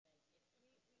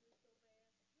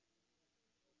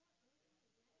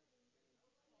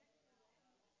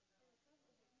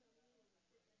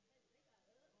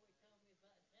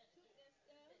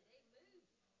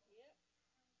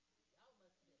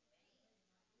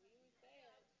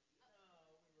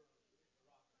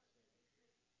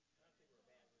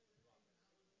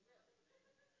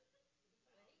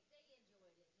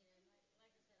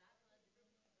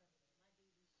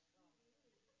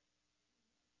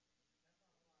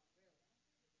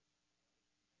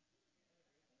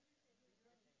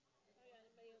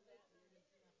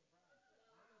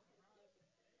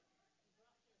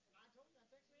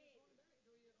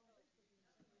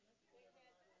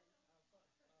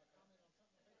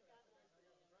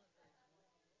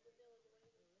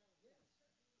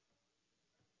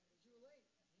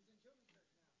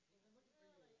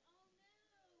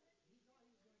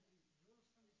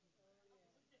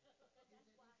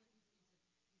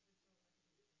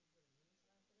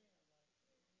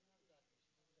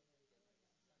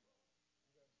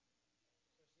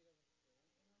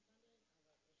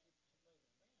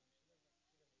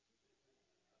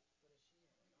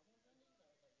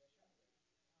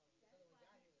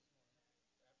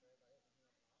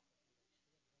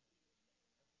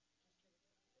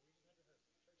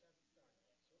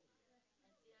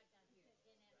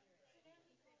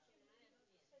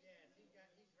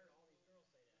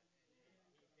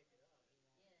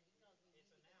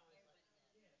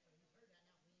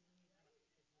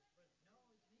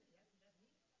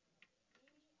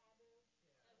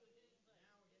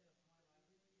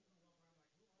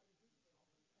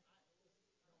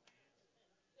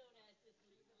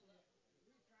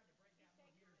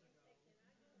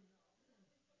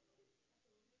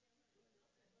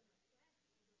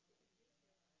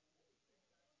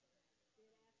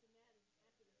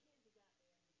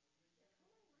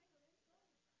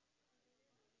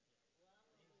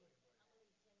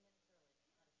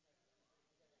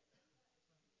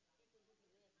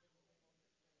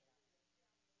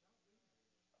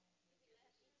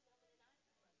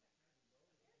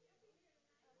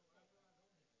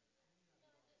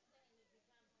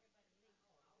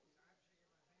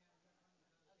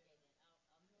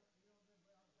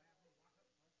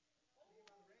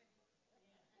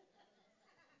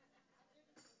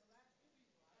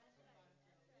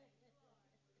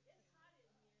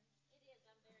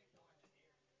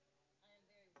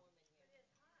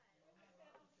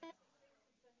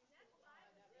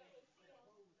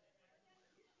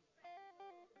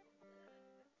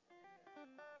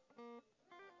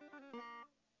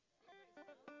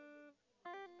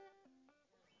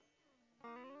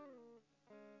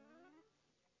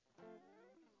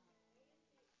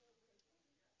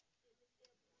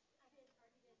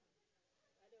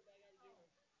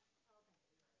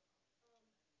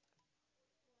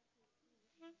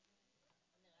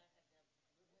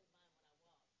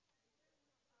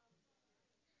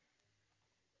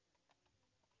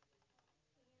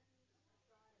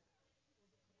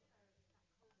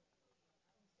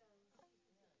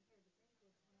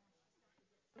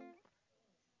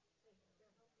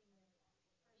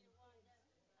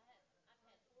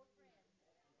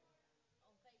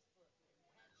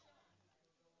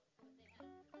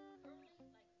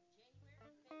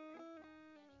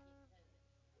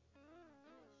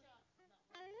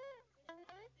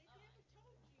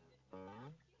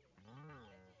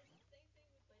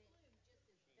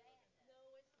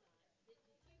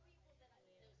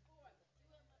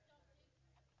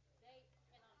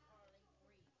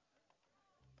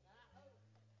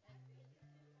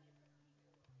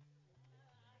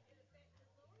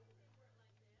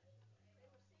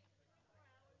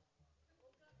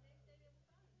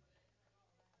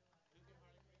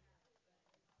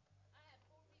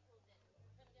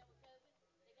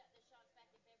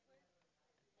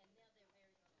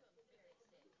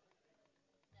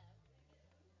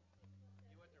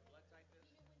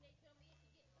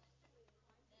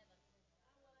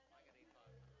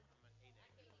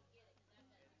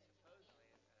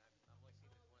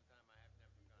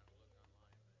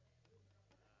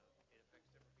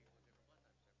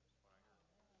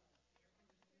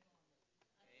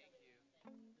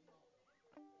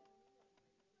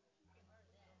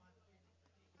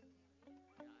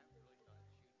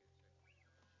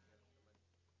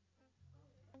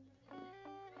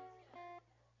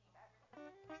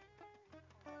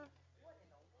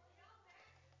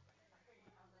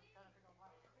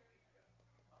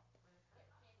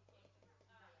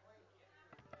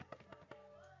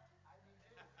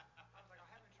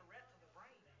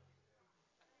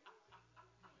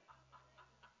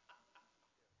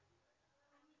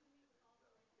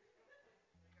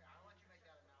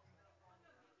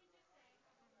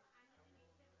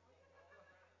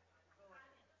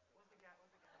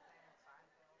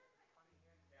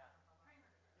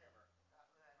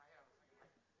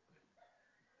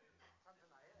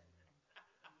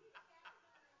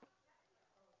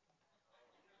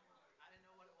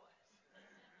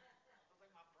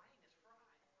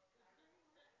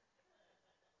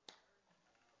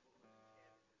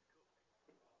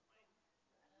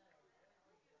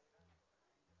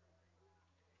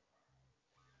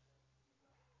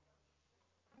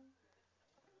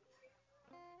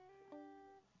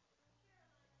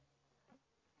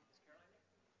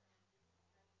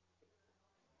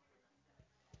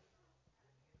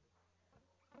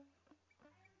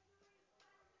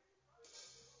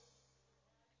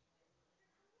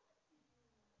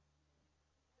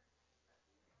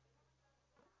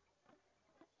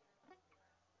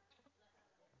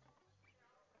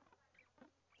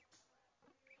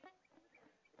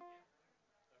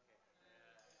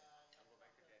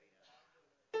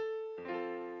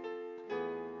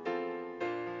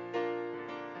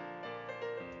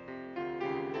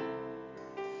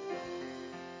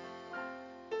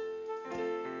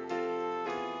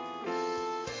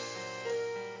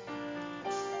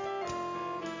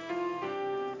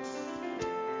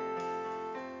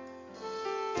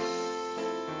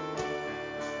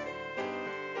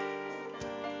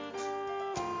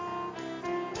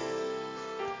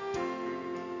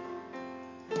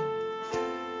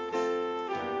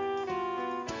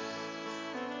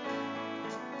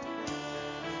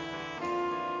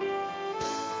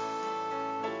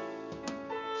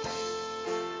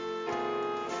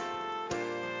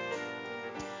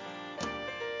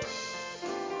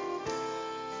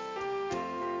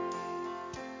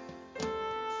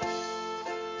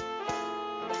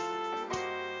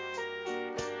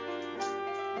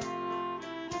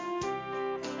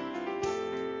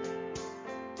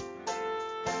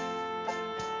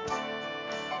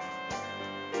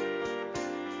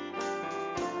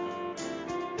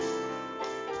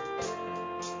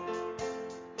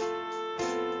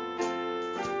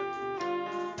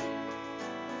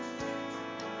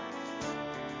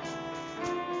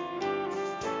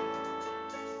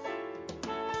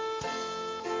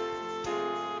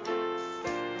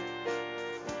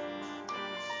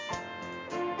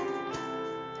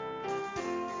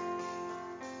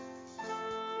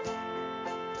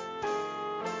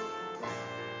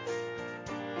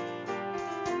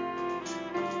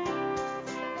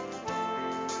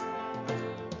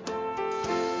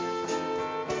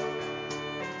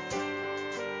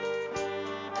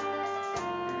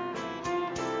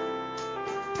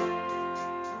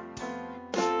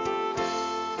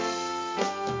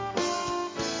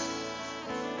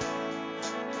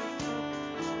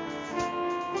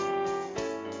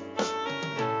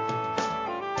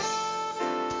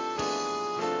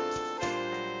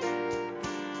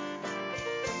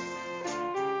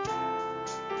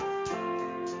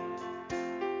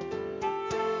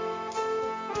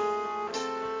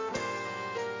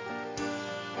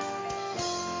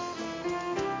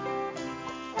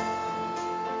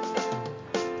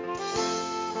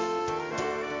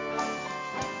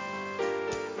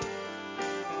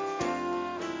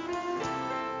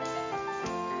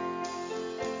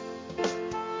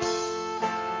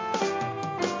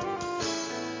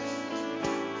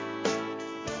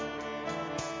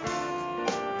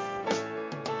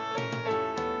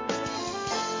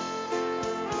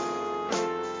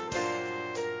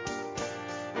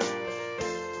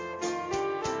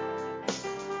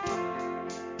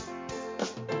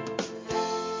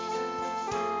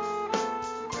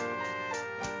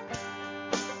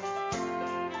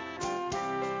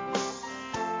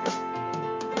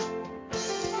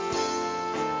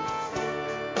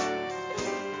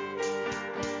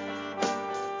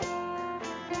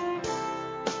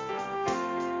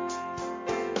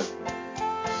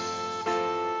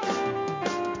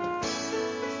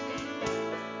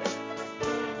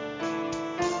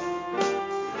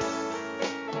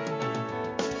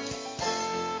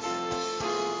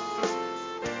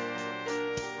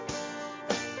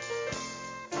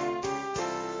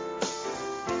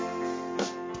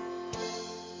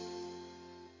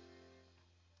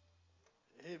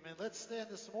Amen. Let's stand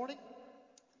this morning.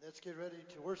 Let's get ready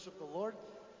to worship the Lord.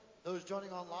 Those joining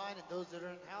online and those that are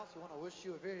in the house, we want to wish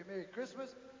you a very Merry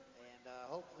Christmas. And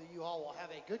hopefully you all will have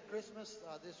a good Christmas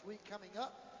this week coming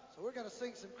up. So we're going to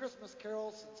sing some Christmas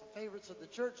carols and some favorites of the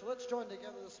church. So let's join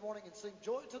together this morning and sing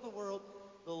Joy to the World,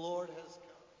 the Lord has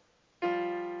come.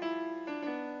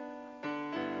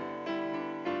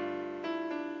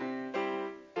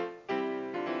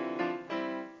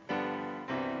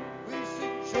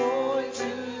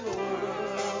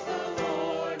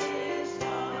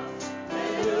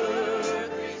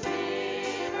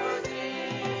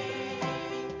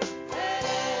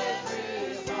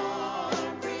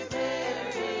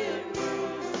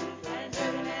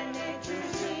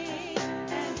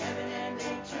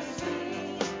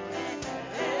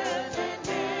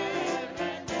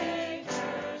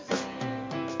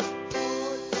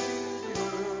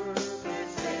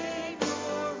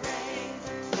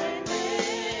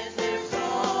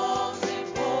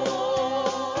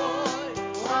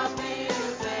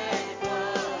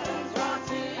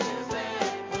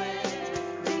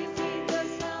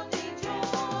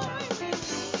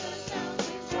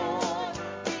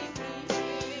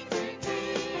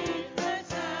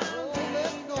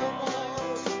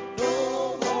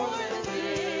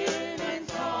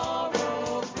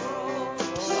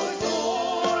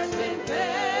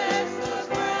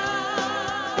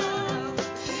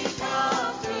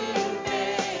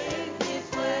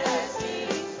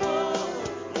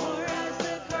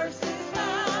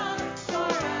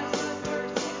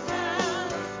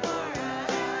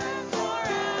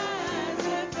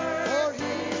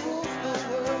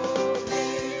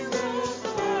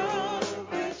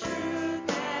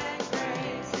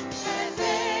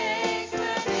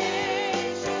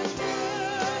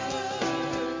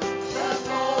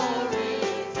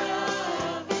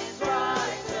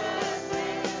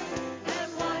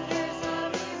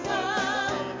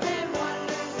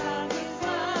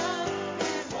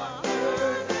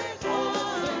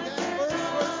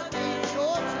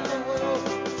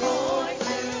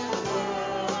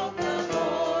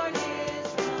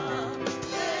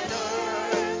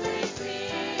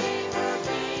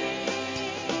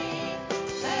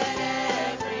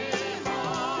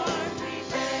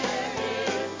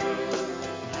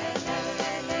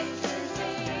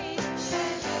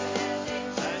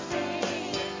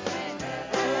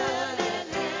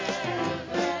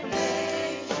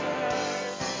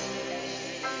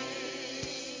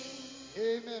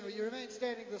 Amen. Will you remain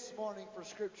standing this morning for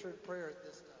scripture and prayer at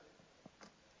this time?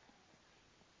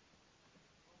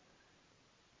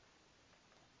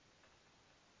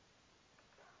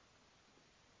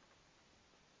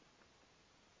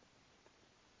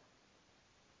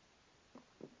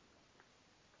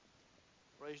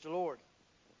 Praise the Lord.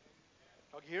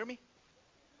 Y'all can hear me?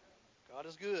 God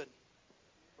is good.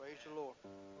 Praise the Lord.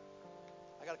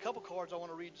 I got a couple cards I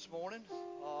want to read this morning.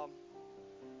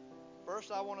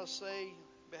 First, I want to say,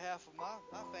 on behalf of my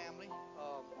family,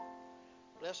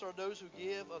 blessed are those who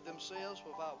give of themselves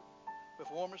with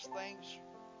warmest thanks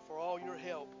for all your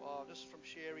help. This is from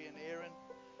Sherry and Aaron.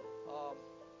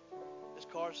 This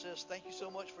card says, thank you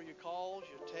so much for your calls,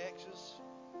 your texts,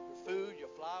 your food, your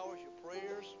flowers, your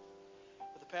prayers.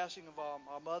 With the passing of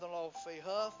our mother-in-law, Faye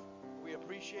Huff, we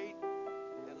appreciate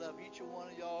and love each and one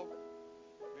of y'all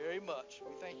very much.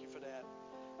 We thank you for that.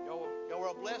 Y'all were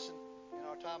a blessing in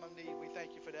our time of need. We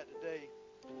thank you for that today.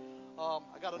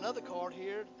 I got another card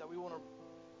here that we want to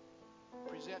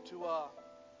present to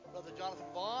Brother Jonathan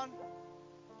Vaughn.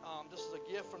 This is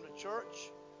a gift from the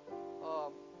church.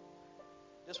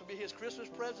 This will be his Christmas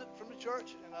present from the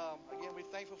church. And again, we're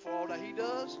thankful for all that he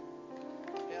does.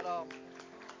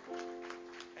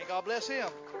 And God bless him.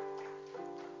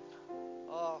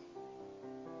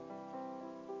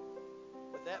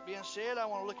 With that being said, I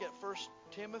want to look at 1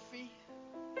 Timothy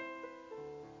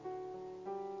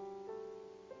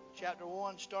chapter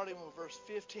 1, starting with verse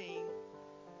 15.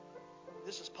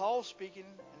 This is Paul speaking,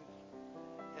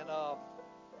 and I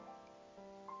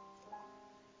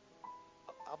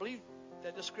believe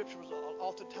that this scripture was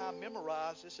oftentimes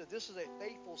memorized. It said, this is a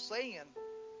faithful saying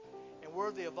and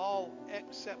worthy of all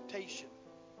acceptation,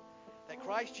 that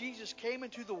Christ Jesus came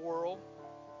into the world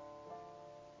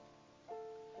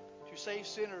to save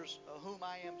sinners, of whom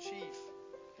I am chief.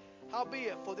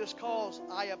 Howbeit, for this cause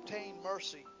I obtained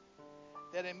mercy,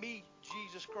 that in me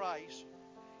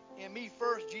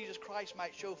first Jesus Christ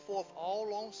might show forth all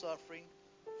long suffering,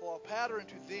 for a pattern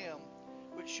to them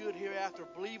which should hereafter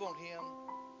believe on him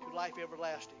to life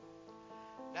everlasting.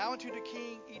 Now unto the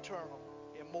King eternal,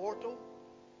 immortal,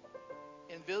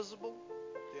 invisible,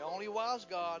 the only wise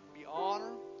God, be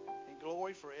honor and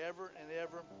glory forever and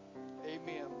ever.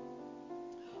 Amen.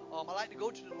 I'd like to go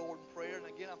to the Lord in prayer. And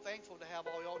again, I'm thankful to have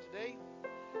all y'all today.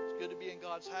 It's good to be in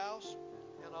God's house.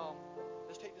 And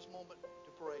let's take this moment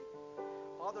to pray.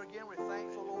 Father, again, we're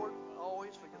thankful, Lord,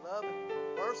 always for your love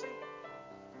and mercy.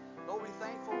 Lord, we're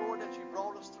thankful, Lord, that you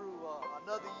brought us through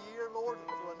another year, Lord,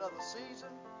 through another season.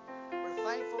 We're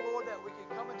thankful, Lord, that we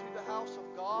can come into the house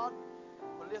of God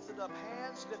with lifted up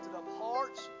hands, lifted up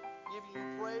hearts, giving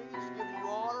you praise, giving you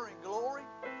honor and glory.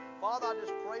 Father, I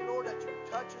just pray, Lord, that you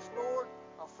touch us, Lord,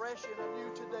 afresh and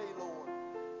anew today, Lord.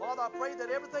 Father, I pray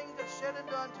that everything that's said and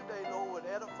done today, Lord, would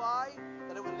edify,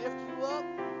 that it would lift you up.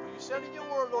 For you said in your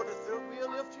word, Lord, that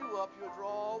we'll lift you up, you'll draw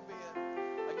all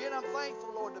men. Again, I'm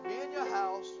thankful, Lord, to be in your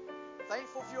house.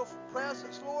 Thankful for your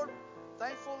presence, Lord.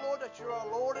 Thankful, Lord, that you're our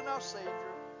Lord and our Savior.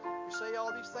 We say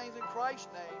all these things in Christ's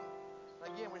name.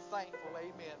 And again, we're thankful.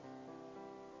 Amen.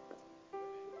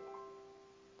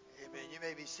 Amen. You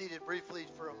may be seated briefly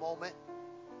for a moment.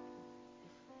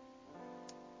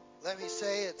 Let me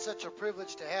say it's such a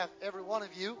privilege to have every one of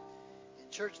you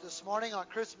in church this morning on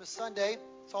Christmas Sunday.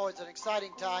 It's always an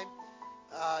exciting time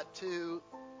to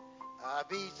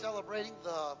be celebrating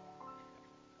the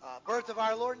birth of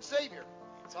our Lord and Savior.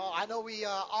 So I know we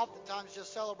oftentimes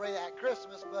just celebrate at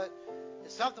Christmas, but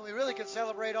it's something we really could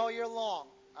celebrate all year long,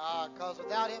 because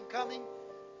without Him coming,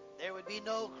 there would be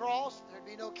no cross, there'd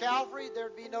be no Calvary,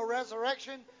 there'd be no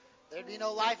resurrection, there'd be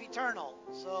no life eternal.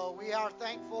 So we are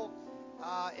thankful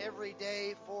every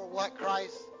day for what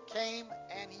Christ came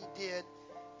and He did,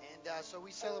 and so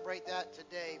we celebrate that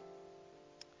today.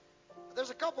 There's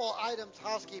a couple items,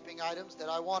 housekeeping items, that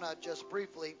I want to just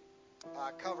briefly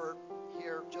cover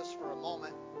here just for a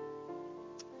moment.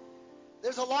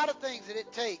 There's a lot of things that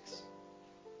it takes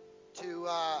to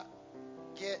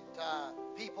get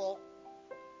people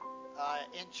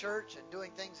in church and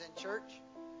doing things in church.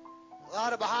 A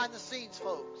lot of behind the scenes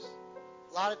folks.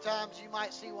 A lot of times you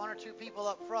might see one or two people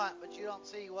up front, but you don't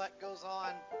see what goes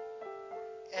on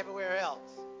everywhere else.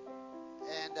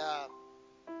 And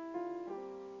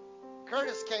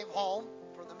Curtis came home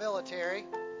from the military.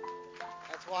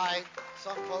 That's why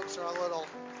some folks are a little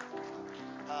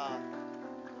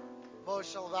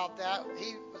emotional about that.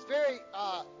 He was very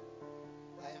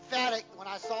emphatic when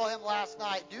I saw him last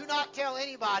night. Do not tell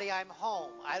anybody I'm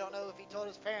home. I don't know if he told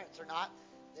his parents or not.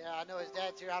 Yeah, I know his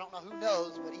dad's here. I don't know who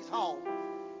knows, but he's home.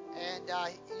 And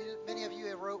many of you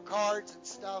have wrote cards and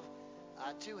stuff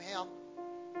to him.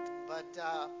 But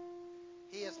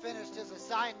he has finished his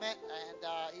assignment,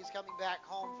 and he's coming back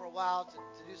home for a while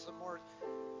to do some more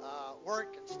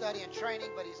work and study and training.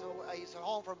 But he's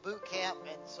home from boot camp,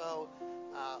 and so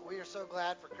we are so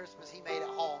glad for Christmas he made it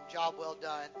home. Job well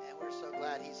done, and we're so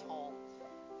glad he's home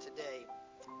today.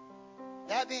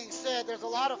 That being said, there's a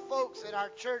lot of folks in our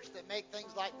church that make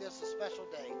things like this a special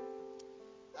day.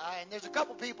 And there's a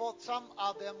couple people, some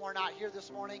of them were not here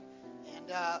this morning,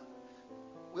 and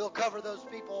we'll cover those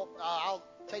people. I'll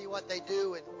tell you what they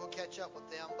do, and we'll catch up with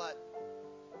them. But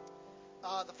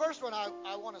the first one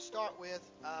I want to start with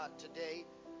today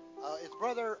is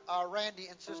Brother Randy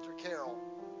and Sister Carol.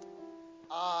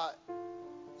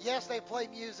 Yes, they play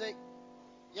music.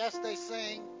 Yes, they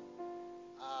sing.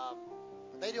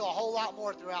 They do a whole lot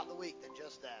more throughout the week than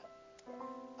just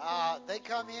that. They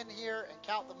come in here and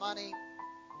count the money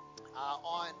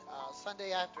on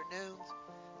Sunday afternoons,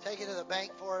 take it to the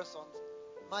bank for us on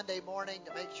Monday morning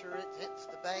to make sure it hits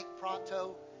the bank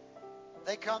pronto.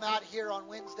 They come out here on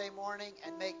Wednesday morning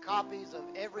and make copies of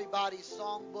everybody's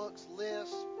songbooks,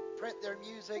 lists, print their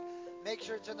music, make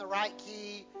sure it's in the right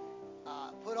key,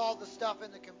 put all the stuff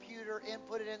in the computer,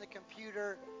 input it in the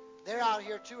computer. They're out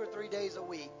here 2 or 3 days a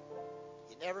week.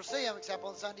 You never see them except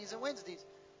on Sundays and Wednesdays,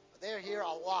 but they're here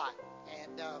a lot.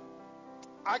 And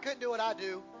I couldn't do what I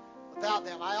do without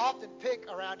them. I often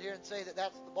pick around here and say that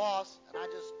that's the boss, and I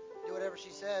just do whatever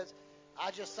she says.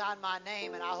 I just sign my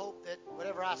name, and I hope that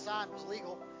whatever I signed was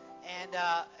legal, and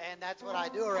that's what I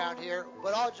do around here.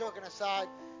 But all joking aside,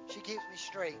 she keeps me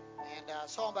straight. And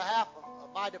so on behalf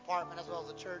of my department as well as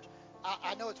the church,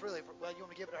 I know it's really, well, you want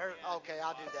me to give it to her? Okay,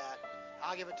 I'll do that.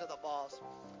 I'll give it to the boss.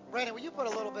 Brandon, will you put a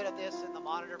little bit of this in the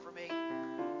monitor for me?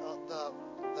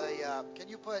 Can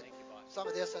you put some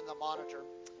of this in the monitor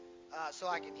so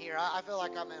I can hear? I feel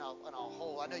like I'm in a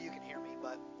hole. I know you can hear me,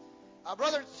 but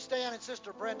Brother Stan and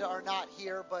Sister Brenda are not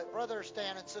here, but Brother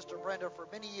Stan and Sister Brenda for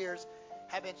many years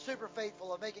have been super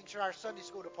faithful of making sure our Sunday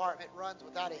school department runs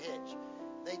without a hitch.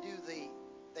 They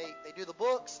do the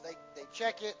books, they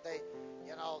check it, they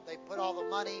put all the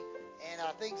money and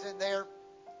things in there,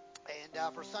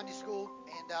 and for Sunday school,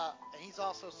 and he's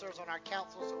also serves on our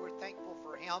council, so we're thankful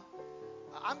for him.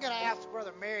 I'm going to ask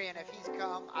Brother Marion if he's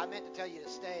come. I meant to tell you to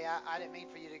stay. I didn't mean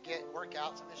for you to get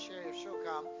workouts, and Miss Sherry, if she'll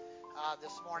come.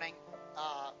 this morning.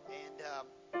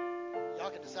 Y'all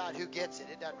can decide who gets it.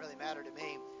 It doesn't really matter to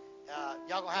me.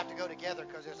 Y'all gonna have to go together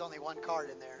because there's only one card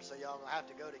in there, so y'all gonna have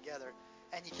to go together.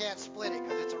 And you can't split it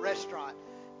because it's a restaurant.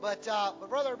 But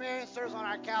Brother Marion serves on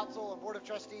our council and board of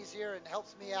trustees here and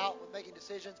helps me out with making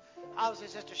decisions. Obviously,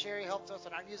 Sister Sherry helps us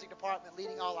in our music department,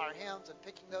 leading all our hymns and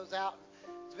picking those out.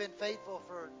 And has been faithful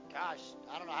for, gosh,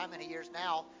 I don't know how many years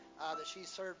now that she's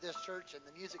served this church in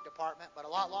the music department, but a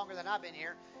lot longer than I've been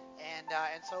here.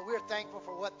 And so we're thankful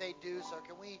for what they do. So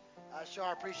can we show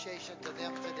our appreciation to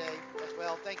them today as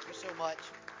well? Thank you so much.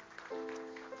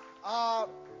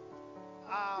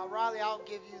 Riley, I'll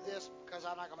give you this because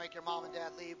I'm not going to make your mom and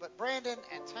dad leave. But Brandon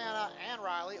and Tana and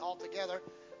Riley all together,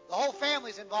 the whole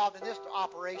family's involved in this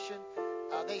operation.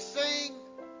 They sing.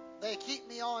 They keep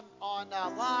me on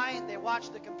line. They watch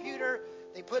the computer.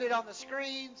 They put it on the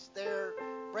screens.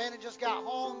 Brandon just got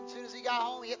home. As soon as he got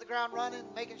home, he hit the ground running,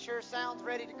 making sure sound's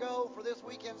ready to go for this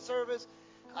weekend service.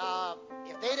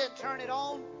 If they didn't turn it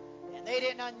on and they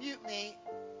didn't unmute me,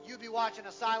 you'd be watching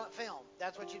a silent film.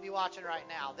 That's what you'd be watching right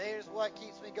now. There's what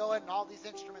keeps me going and all these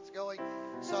instruments going.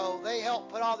 So they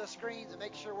help put all the screens and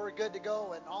make sure we're good to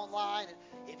go and online. And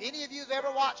if any of you have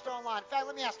ever watched online, in fact,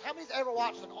 let me ask, how many's ever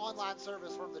watched an online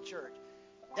service from the church?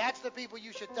 That's the people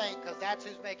you should thank because that's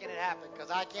who's making it happen because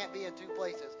I can't be in two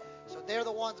places. So they're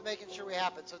the ones making sure we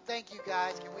happen. So thank you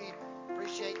guys. Can we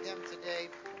appreciate them today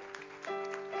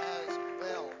as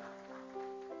well?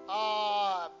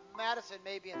 Madison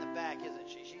may be in the back, isn't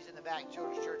she? She's in the back in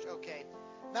Children's Church. Okay.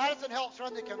 Madison helps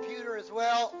run the computer as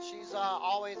well. She's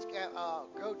always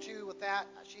go-to with that.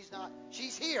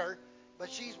 She's here, but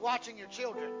she's watching your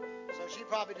children. So she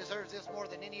probably deserves this more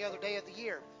than any other day of the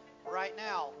year right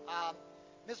now.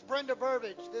 Miss Brenda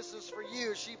Burbage, this is for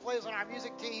you. She plays on our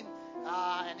music team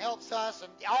and helps us.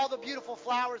 And all the beautiful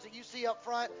flowers that you see up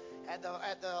front at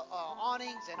the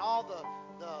awnings and all the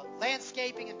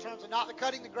landscaping in terms of not the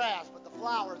cutting the grass, but the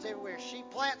flowers everywhere. She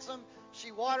plants them,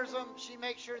 she waters them, she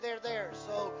makes sure they're there.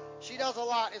 So she does a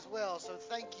lot as well. So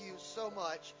thank you so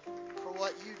much for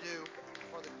what you do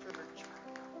for the church.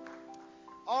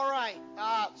 All right,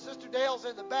 Sister Dale's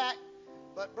in the back,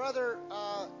 but Brother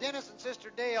Dennis and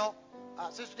Sister Dale,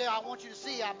 I want you to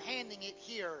see I'm handing it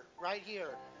here, right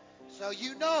here, so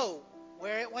you know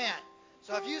where it went.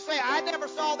 So if you say, I never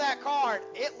saw that card,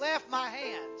 it left my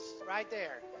hands right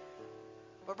there.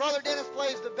 But Brother Dennis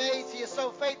plays the bass. He is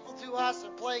so faithful to us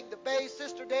in playing the bass.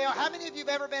 Sister Dale, how many of you have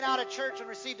ever been out of church and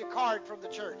received a card from the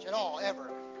church at all,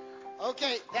 ever?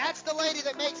 Okay, that's the lady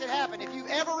that makes it happen. If you've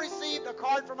ever received a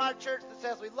card from our church that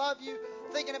says, we love you,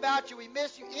 thinking about you, we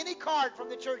miss you, any card from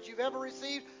the church you've ever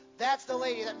received, that's the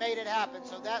lady that made it happen.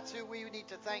 So that's who we need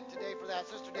to thank today for that.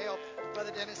 Sister Dale,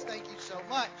 Brother Dennis, thank you so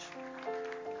much.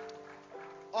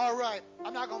 All right,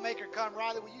 I'm not going to make her come.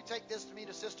 Riley, will you take this to me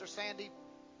to Sister Sandy?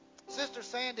 Sister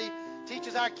Sandy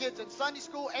teaches our kids in Sunday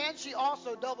school, and she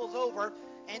also doubles over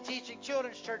in teaching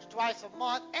children's church twice a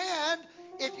month. And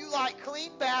if you like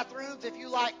clean bathrooms, if you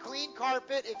like clean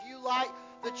carpet, if you like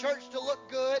the church to look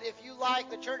good, if you like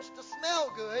the church to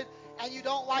smell good, and you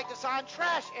don't like to find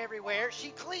trash everywhere,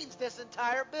 she cleans this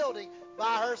entire building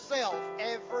by herself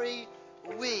every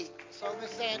week. So,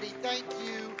 Miss Sandy, thank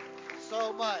you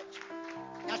so much.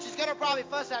 Now, she's going to probably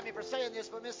fuss at me for saying this,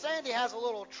 but Miss Sandy has a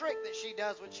little trick that she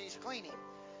does when she's cleaning.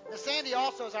 Miss Sandy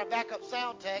also is our backup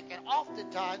sound tech, and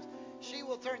oftentimes she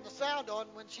will turn the sound on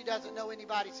when she doesn't know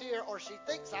anybody's here or she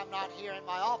thinks I'm not here in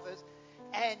my office,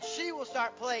 and she will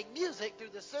start playing music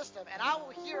through the system, and I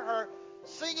will hear her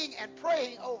singing and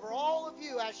praying over all of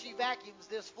you as she vacuums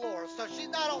this floor. So she's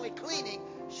not only cleaning,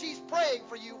 she's praying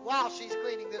for you while she's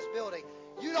cleaning this building.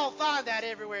 You don't find that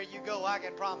everywhere you go, I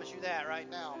can promise you that right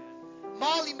now.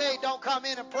 Molly Maid don't come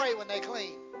in and pray when they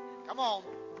clean. Come on.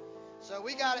 So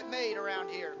we got it made around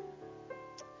here.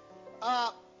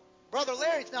 Brother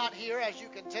Larry's not here, as you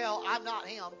can tell. I'm not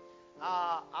him.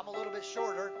 I'm a little bit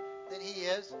shorter than he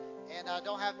is, and I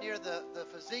don't have near the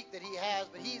physique that he has,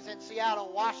 but he's in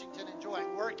Seattle, Washington,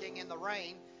 enjoying working in the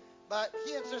rain. But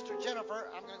he and Sister Jennifer,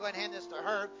 I'm going to go ahead and hand this to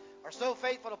her, are so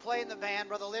faithful to play in the van.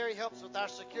 Brother Larry helps with our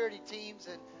security teams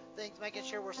and things, making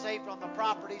sure we're safe on the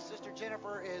property. Sister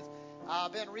Jennifer is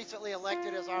been recently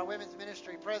elected as our women's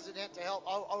ministry president to help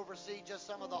oversee just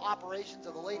some of the operations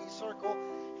of the Ladies Circle,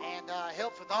 and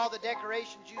helps with all the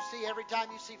decorations you see every time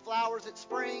you see flowers at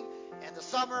spring, and the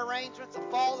summer arrangements, the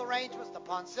fall arrangements, the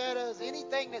poinsettias,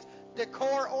 anything that's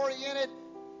decor oriented.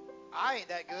 I ain't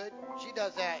that good. She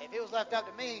does that. If it was left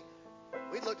up to me,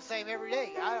 we'd look the same every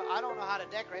day. I don't know how to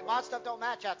decorate. My stuff don't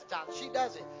match half the time. She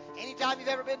does it. Anytime you've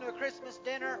ever been to a Christmas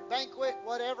dinner, banquet,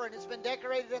 whatever, and it's been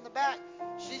decorated in the back,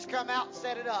 she's come out and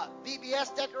set it up.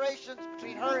 VBS decorations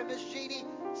between her and Miss Jeannie,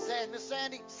 and Miss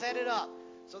Sandy set it up.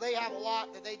 So they have a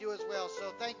lot that they do as well.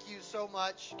 So thank you so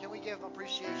much. Can we give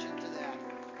appreciation to that?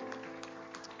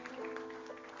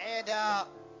 And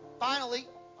finally,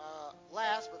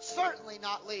 last but certainly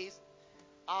not least,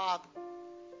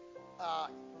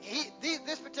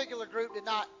 this particular group did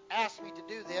not ask me to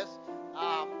do this,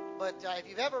 but if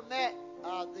you've ever met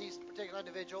these particular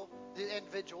individuals,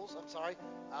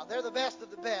 they're the best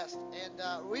of the best.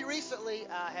 And we recently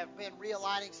have been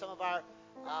realigning some of our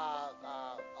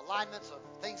alignments of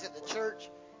things at the church.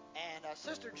 And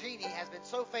Sister Jeannie has been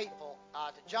so faithful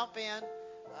to jump in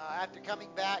after coming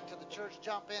back to the church,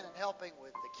 jump in and helping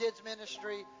with the kids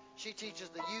ministry. She teaches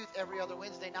the youth every other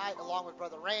Wednesday night along with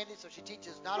Brother Randy. So she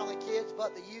teaches not only kids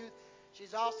but the youth.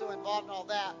 She's also involved in all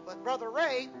that. But Brother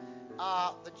Ray,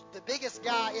 the biggest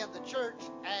guy in the church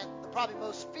and the probably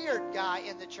most feared guy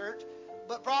in the church,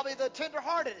 but probably the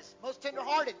most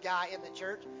tenderhearted guy in the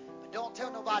church. But don't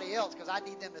tell nobody else, because I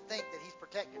need them to think that he's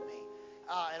protecting me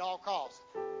at all costs.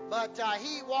 But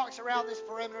he walks around this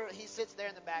perimeter. He sits there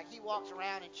in the back. He walks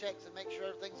around and checks and makes sure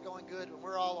everything's going good when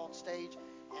we're all on stage.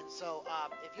 And so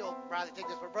if you'll rather take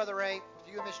this for Brother Ray,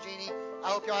 for you and Miss Jeannie,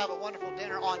 I hope y'all have a wonderful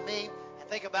dinner on me. And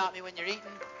think about me when you're eating.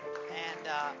 And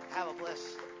have a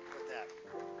bliss with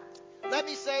that. Let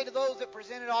me say to those that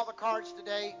presented all the cards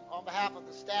today, on behalf of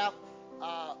the staff,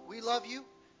 we love you.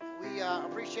 We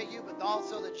appreciate you, but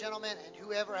also the gentleman and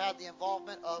whoever had the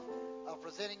involvement of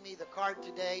presenting me the card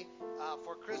today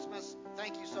for Christmas.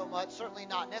 Thank you so much. Certainly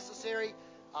not necessary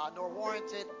nor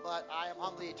warranted, but I am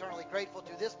humbly, eternally grateful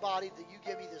to this body that you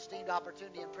give me the esteemed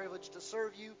opportunity and privilege to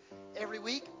serve you every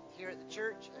week here at the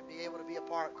church and be able to be a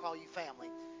part, call you family.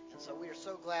 And so we are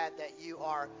so glad that you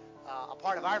are a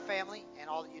part of our family and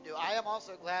all that you do. I am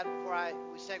also glad, before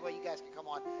we segue, you guys can come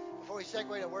on. Before we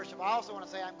segue to worship, I also want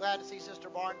to say I'm glad to see Sister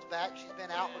Barnes back. She's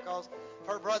been out because of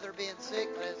her brother being sick,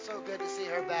 but it's so good to see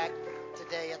her back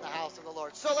today in the house of the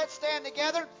Lord. So let's stand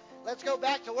together. Let's go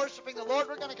back to worshiping the Lord.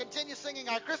 We're going to continue singing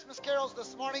our Christmas carols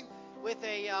this morning with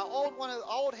a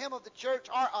old hymn of the church,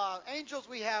 our Angels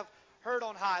We Have Heard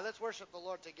on High. Let's worship the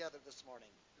Lord together this morning.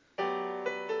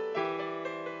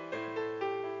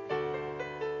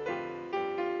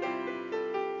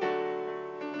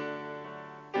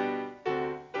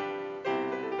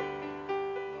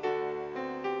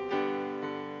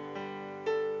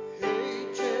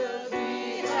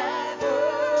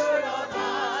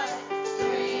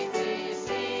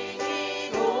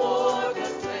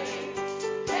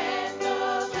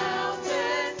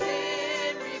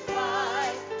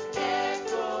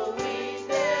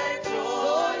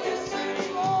 Oh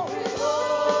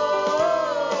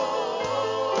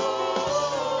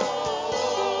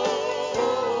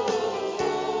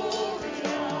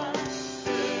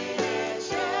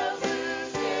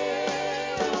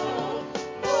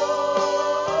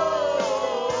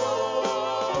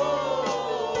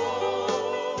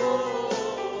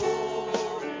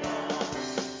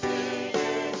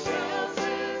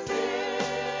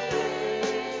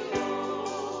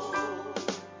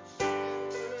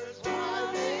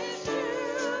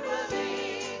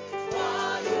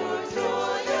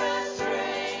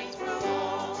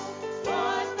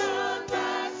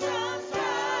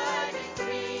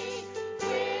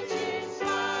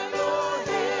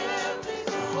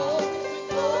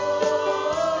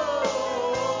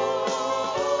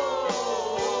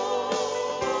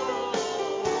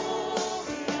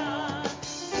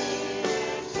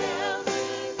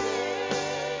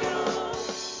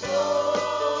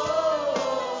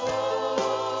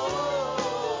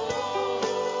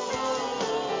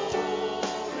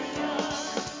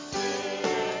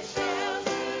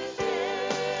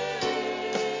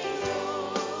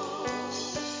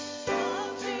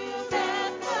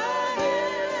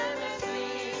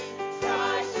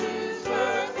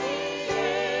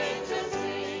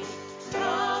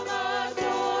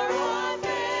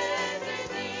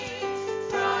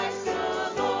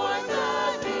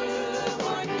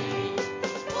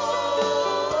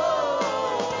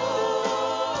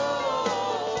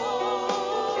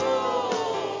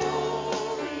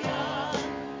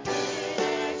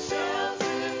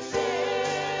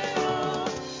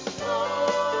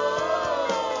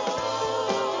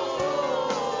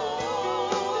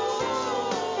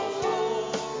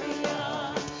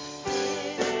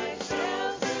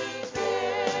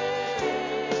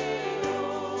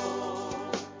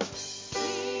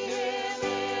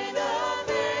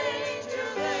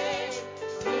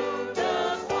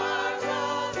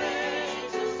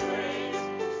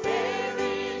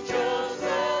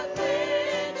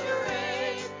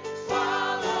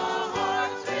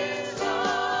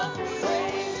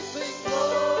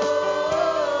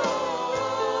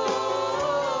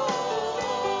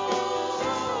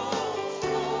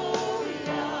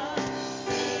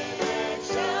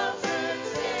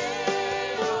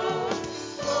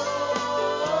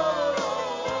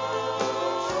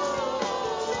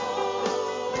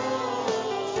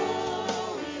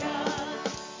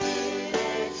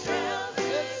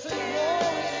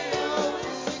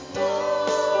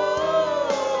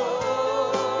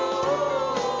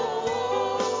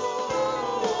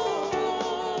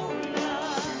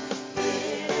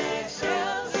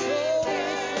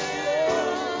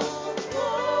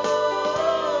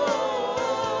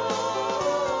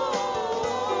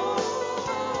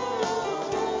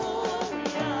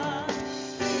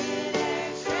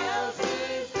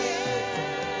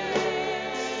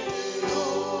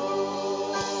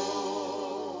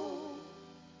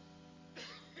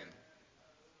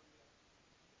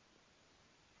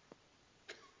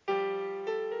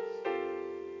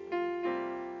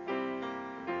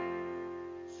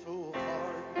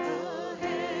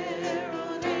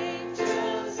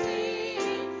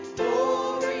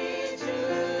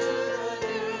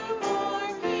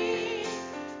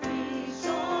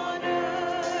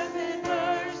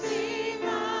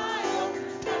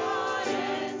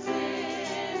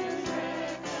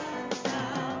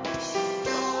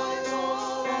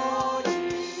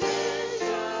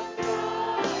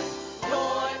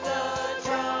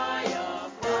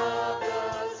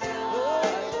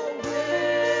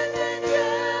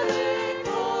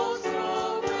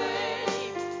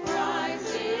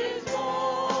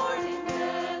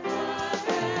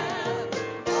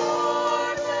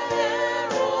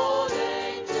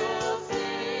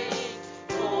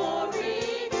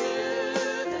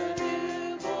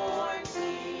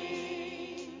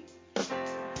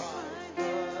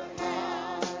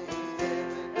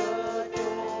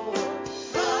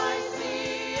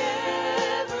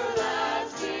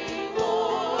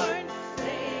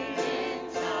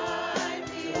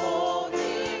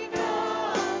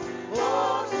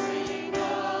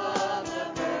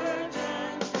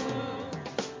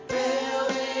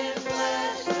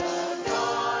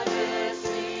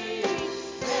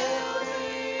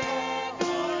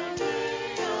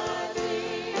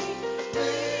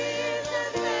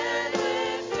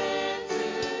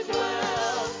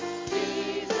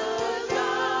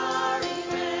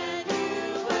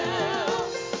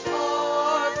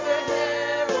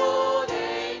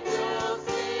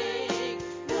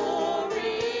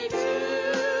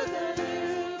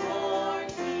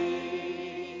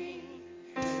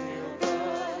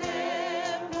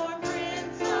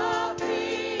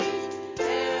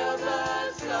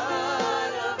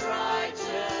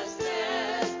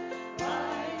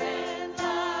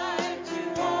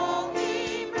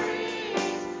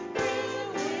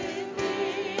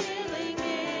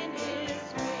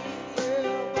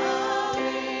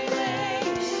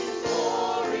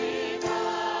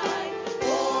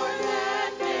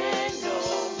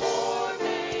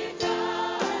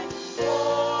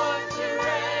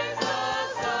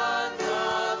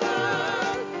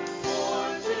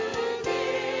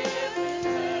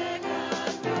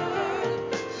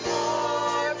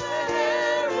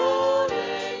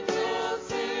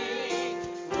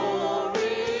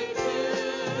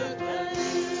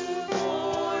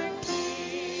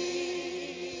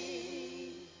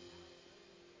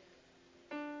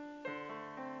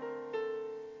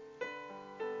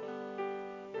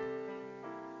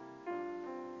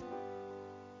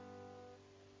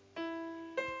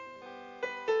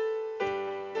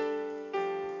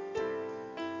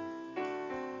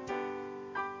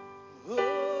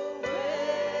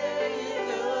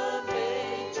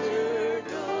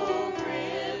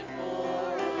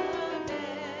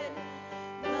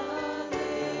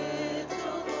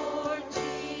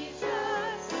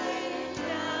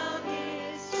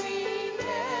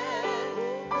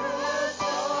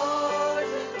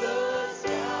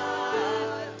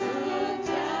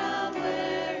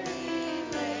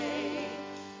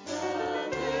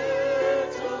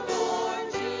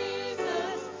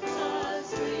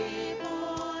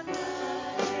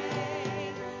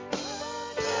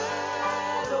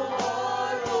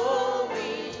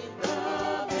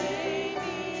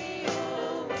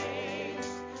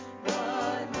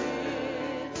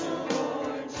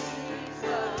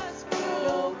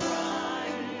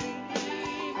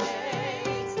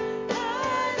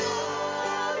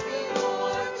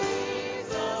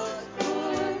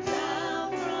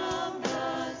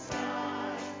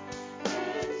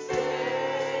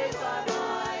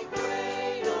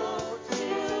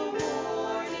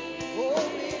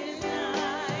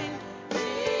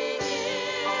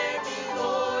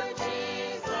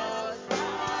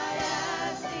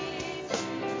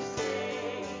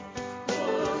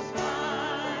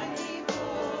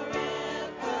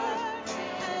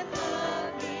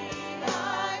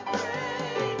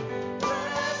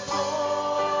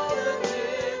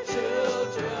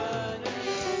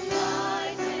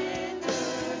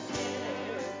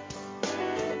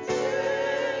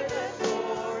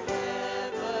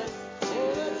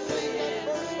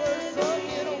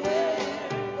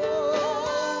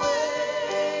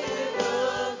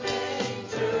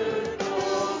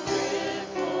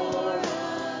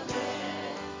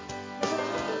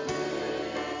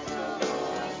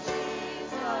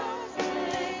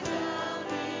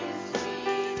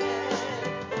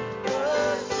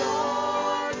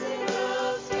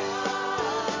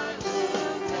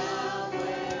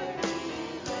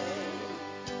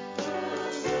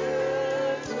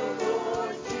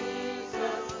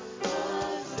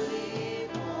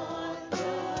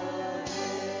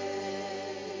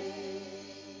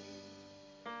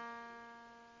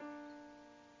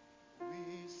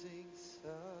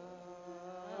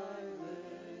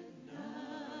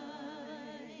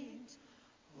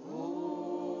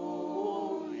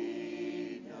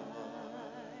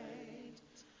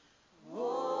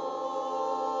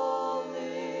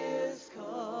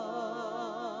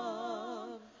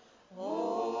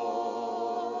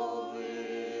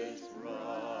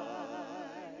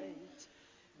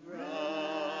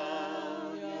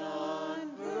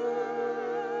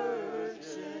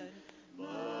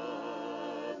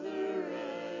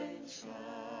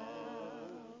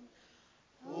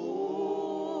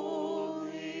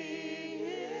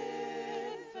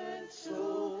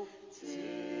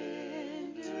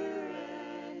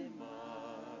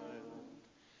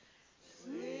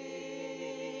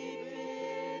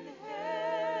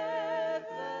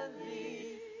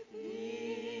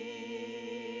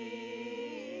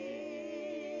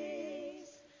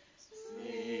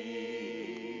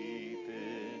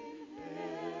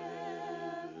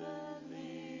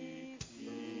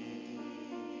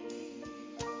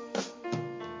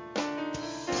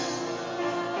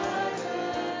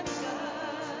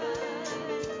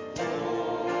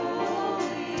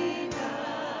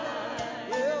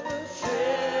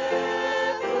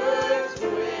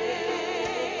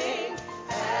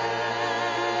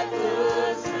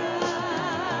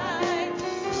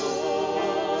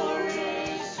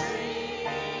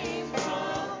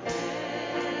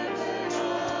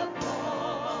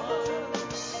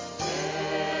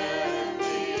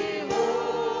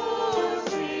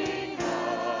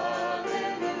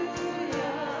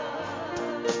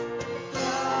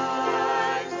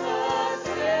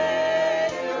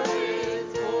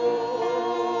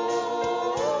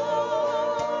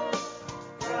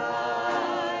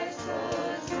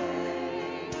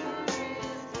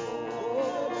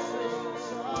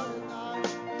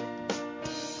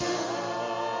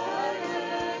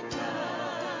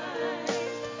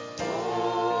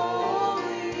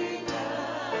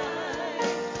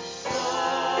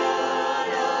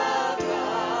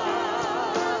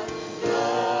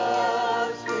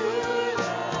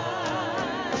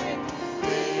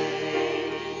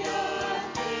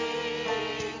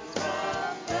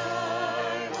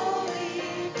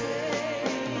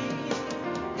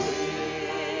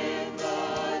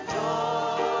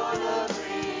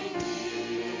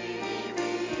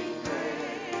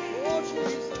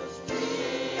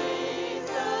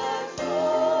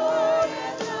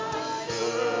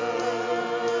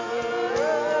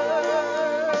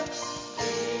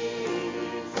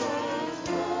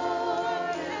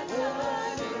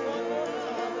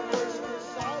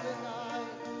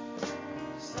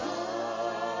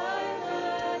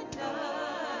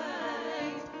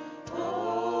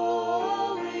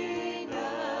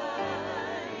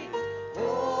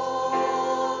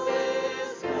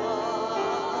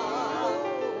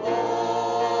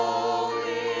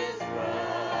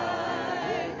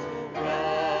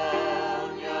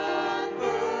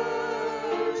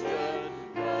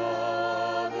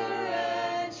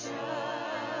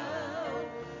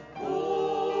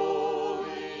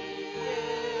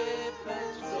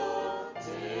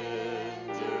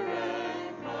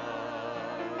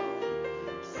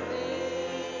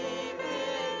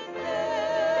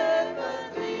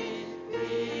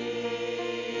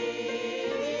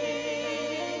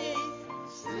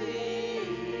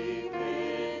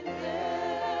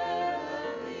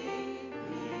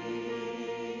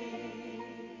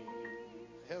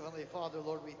Father,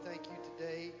 Lord, we thank you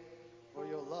today for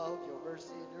your love, your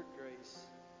mercy, and your grace.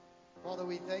 Father,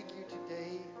 we thank you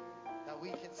today that we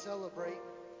can celebrate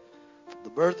the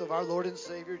birth of our Lord and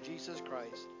Savior, Jesus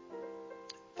Christ.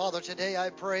 Father, today I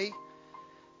pray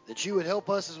that you would help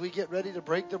us as we get ready to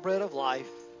break the bread of life,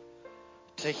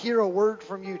 to hear a word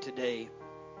from you today.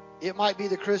 It might be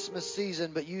the Christmas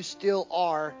season, but you still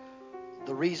are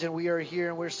the reason we are here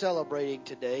and we're celebrating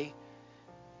today.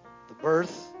 The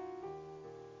birth,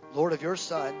 Lord, of your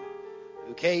Son,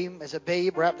 who came as a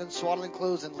babe wrapped in swaddling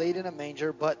clothes and laid in a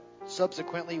manger, but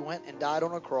subsequently went and died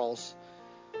on a cross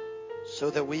so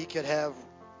that we could have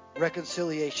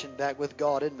reconciliation back with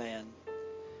God and man.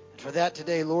 And for that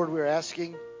today, Lord, we're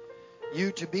asking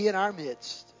you to be in our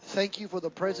midst. Thank you for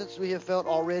the presence we have felt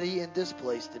already in this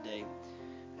place today.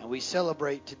 And we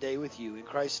celebrate today with you. In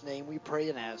Christ's name we pray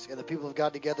and ask. And the people of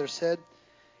God together said,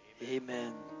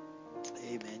 Amen.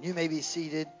 Amen. You may be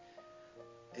seated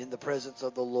in the presence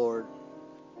of the Lord.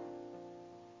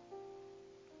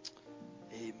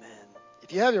 Amen.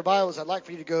 If you have your Bibles, I'd like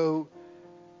for you to go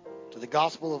to the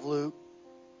Gospel of Luke.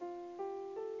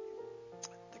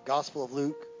 The Gospel of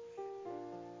Luke,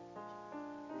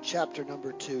 chapter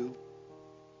number 2.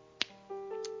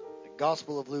 The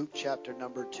Gospel of Luke, chapter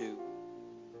number 2.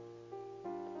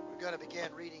 We're going to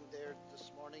begin reading there this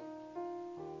morning.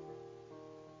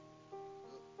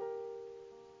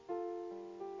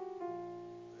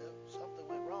 Something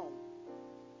went wrong.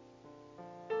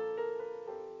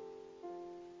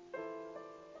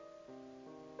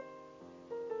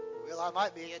 Well, I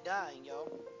might be dying, y'all.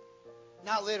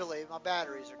 Not literally, my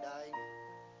batteries are dying.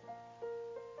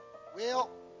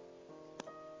 Well, I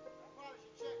probably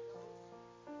should check those.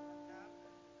 We're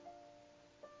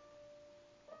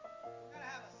going to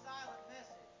have a silent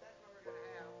message. That's what we're going to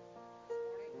have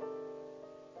this morning.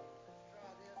 Let's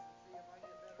try this and see if I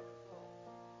get better results.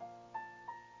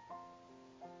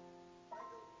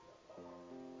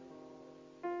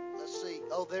 Let's see.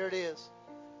 Oh, there it is.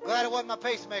 Glad it wasn't my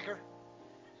pacemaker.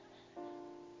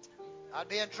 I'd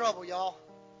be in trouble, y'all.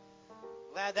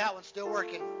 Glad that one's still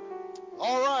working.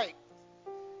 All right.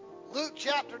 Luke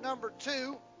chapter number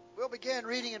 2. We'll begin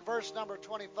reading in verse number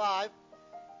 25.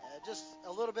 Just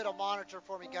a little bit of monitor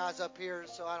for me, guys, up here,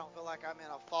 so I don't feel like I'm in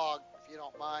a fog, if you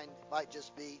don't mind. It might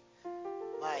just be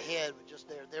my head, but just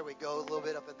there. There we go, a little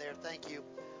bit up in there. Thank you.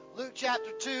 Luke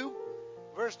chapter 2,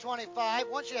 verse 25.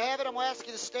 Once you have it, I'm going to ask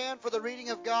you to stand for the reading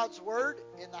of God's Word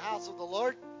in the house of the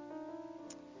Lord.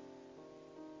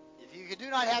 If you do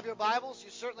not have your Bibles, you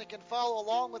certainly can follow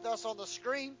along with us on the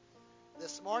screen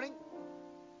this morning,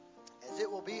 as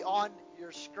it will be on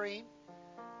your screen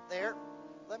there.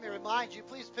 Let me remind you,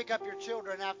 please pick up your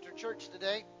children after church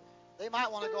today. They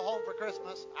might want to go home for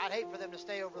Christmas. I'd hate for them to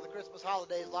stay over the Christmas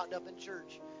holidays locked up in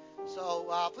church.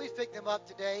 So please pick them up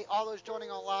today. All those joining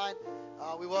online,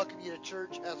 we welcome you to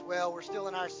church as well. We're still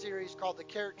in our series called The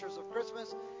Characters of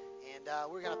Christmas,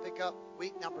 and we're going to pick up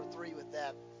week number 3 with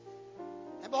that.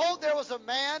 And behold, there was a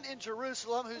man in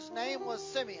Jerusalem whose name was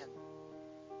Simeon.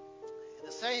 And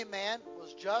the same man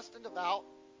was just and devout,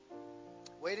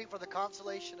 waiting for the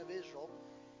consolation of Israel.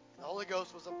 And the Holy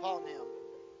Ghost was upon him.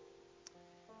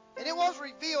 And it was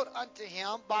revealed unto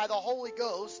him by the Holy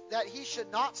Ghost that he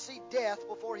should not see death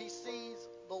before he sees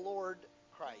the Lord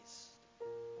Christ.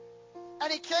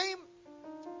 And he came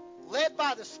led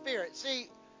by the Spirit. See,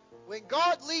 when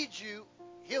God leads you,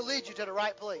 he'll lead you to the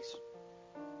right place.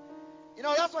 You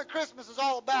know, that's what Christmas is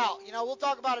all about. You know, we'll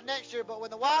talk about it next year, but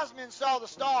when the wise men saw the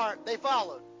star, they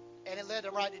followed, and it led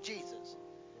them right to Jesus.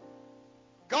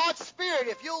 God's Spirit,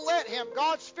 if you'll let him,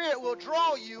 God's Spirit will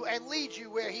draw you and lead you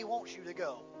where he wants you to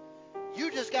go. You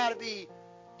just got to be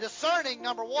discerning,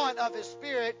 number one, of his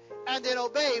Spirit, and then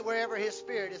obey wherever his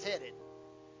Spirit is headed.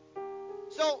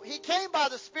 So he came by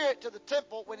the Spirit to the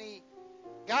temple. When he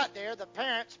got there, the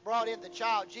parents brought in the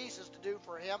child Jesus to do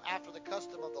for him after the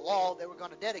custom of the law. They were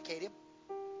going to dedicate him.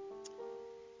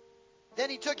 Then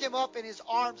he took him up in his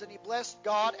arms and he blessed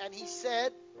God, and he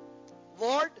said,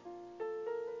 Lord,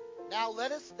 now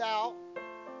lettest thou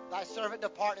thy servant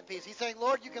depart in peace. He's saying,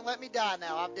 Lord, you can let me die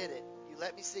now. I did it. You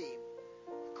let me see him,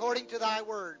 according to thy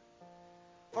word.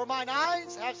 For mine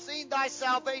eyes have seen thy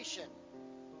salvation,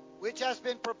 which has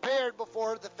been prepared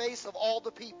before the face of all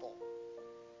the people,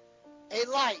 a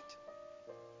light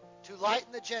to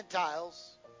lighten the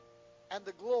Gentiles and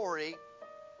the glory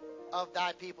of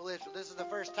thy people Israel. This is the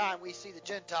first time we see the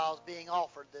Gentiles being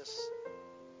offered this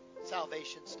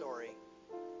salvation story.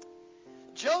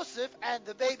 Joseph and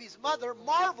the baby's mother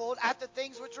marveled at the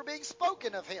things which were being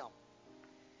spoken of him.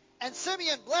 And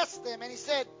Simeon blessed them, and he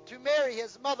said to Mary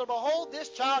his mother, Behold, this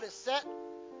child is set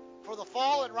for the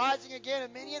fall and rising again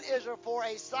of many in Israel, for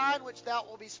a sign which thou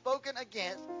wilt be spoken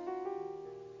against.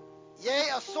 Yea,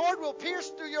 a sword will pierce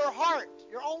through your heart,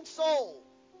 your own soul,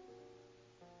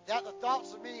 that the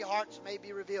thoughts of many hearts may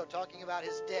be revealed. Talking about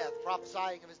his death,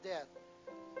 prophesying of his death.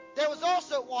 There was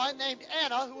also one named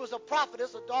Anna, who was a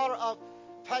prophetess, a daughter of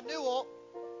Phanuel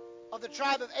of the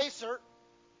tribe of Aser.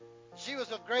 She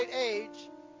was of great age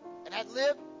and had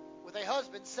lived with a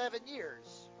husband 7 years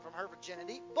from her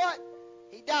virginity, but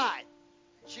he died.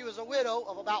 She was a widow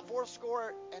of about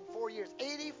 84 years,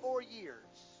 84 years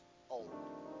old,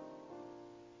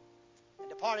 and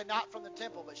departed not from the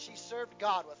temple, but she served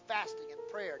God with fasting and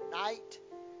prayer night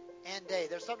and day.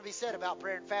 There's something to be said about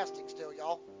prayer and fasting still,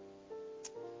 y'all.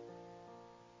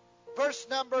 Verse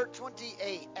number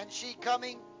 28, and she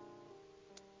coming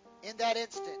in that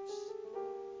instance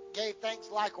gave thanks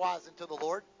likewise unto the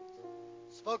Lord,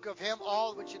 spoke of him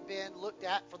all which had been looked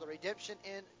at for the redemption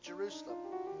in Jerusalem.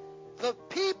 The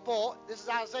people, this is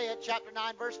Isaiah chapter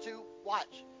 9 verse 2,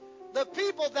 watch. The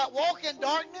people that walk in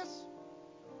darkness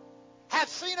have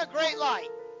seen a great light.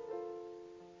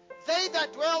 They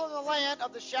that dwell in the land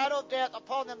of the shadow of death,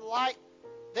 upon them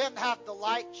hath the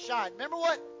light shine. Remember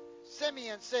what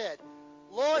Simeon said,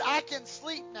 Lord, I can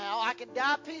sleep now, I can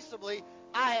die peaceably.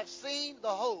 I have seen the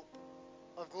hope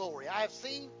of glory. I have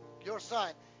seen your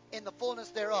Son in the fullness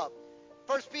thereof.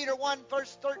 1 Peter 1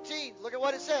 verse 13, look at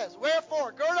what it says.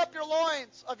 Wherefore, gird up your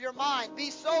loins of your mind,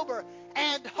 be sober,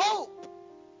 and hope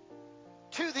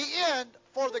to the end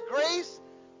for the grace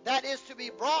that is to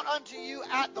be brought unto you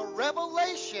at the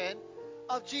revelation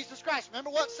of Jesus Christ.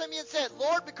 Remember what Simeon said,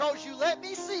 Lord, because you let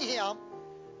me see him,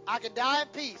 I can die in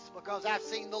peace because I've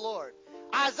seen the Lord.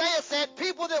 Isaiah said,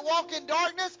 people that walk in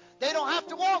darkness, they don't have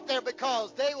to walk there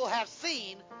because they will have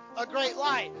seen a great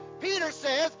light. Peter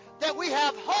says that we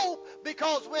have hope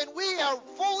because when we are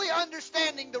fully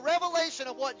understanding the revelation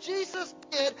of what Jesus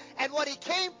did and what he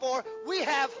came for, we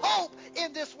have hope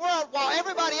in this world. While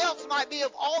everybody else might be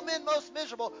of all men most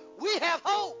miserable, we have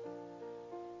hope.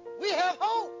 We have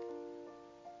hope.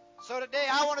 So today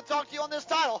I want to talk to you on this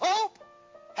title. Hope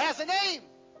has a name.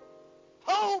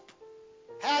 Hope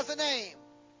has a name.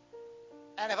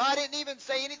 And if I didn't even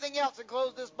say anything else and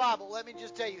close this Bible, let me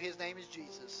just tell you, his name is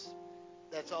Jesus.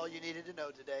 That's all you needed to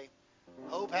know today.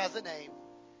 Hope has a name.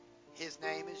 His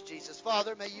name is Jesus.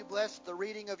 Father, may you bless the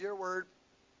reading of your word.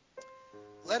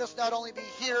 Let us not only be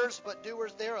hearers, but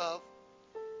doers thereof.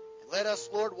 And let us,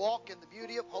 Lord, walk in the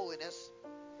beauty of holiness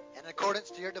and in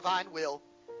accordance to your divine will.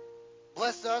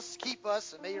 Bless us, keep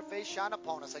us, and may your face shine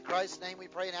upon us. In Christ's name we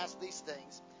pray and ask these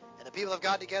things. And the people of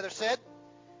God together said,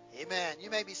 amen. You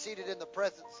may be seated in the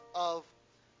presence of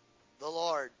the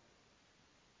Lord.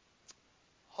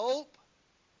 Hope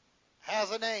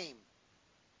has a name.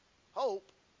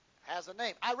 Hope has a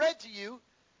name. I read to you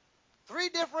 3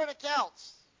 different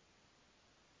accounts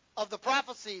of the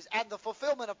prophecies and the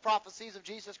fulfillment of prophecies of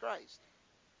Jesus Christ.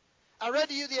 I read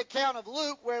to you the account of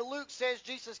Luke, where Luke says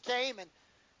Jesus came and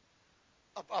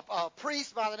a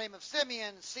priest by the name of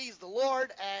Simeon sees the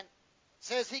Lord and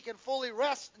says he can fully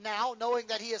rest now, knowing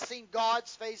that he has seen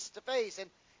God's face to face,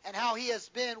 and how he has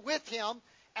been with him,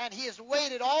 and he has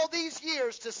waited all these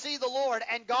years to see the Lord,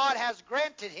 and God has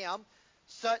granted him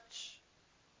such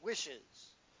wishes.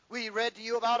 We read to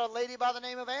you about a lady by the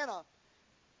name of Anna,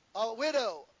 a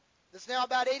widow that's now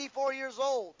about 84 years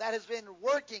old, that has been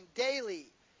working daily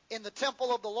in the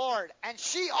temple of the Lord, and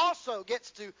she also gets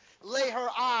to lay her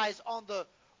eyes on the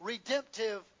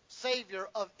redemptive Savior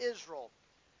of Israel.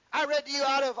 I read to you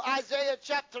out of Isaiah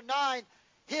chapter 9,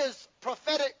 his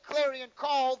prophetic clarion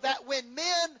call that when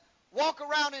men walk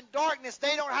around in darkness,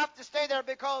 they don't have to stay there,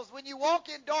 because when you walk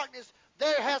in darkness,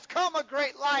 there has come a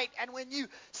great light. And when you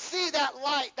see that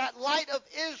light of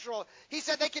Israel, he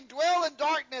said they can dwell in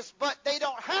darkness, but they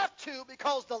don't have to,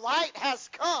 because the light has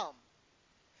come.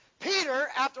 Peter,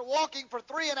 after walking for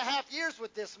 3.5 years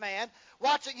with this man,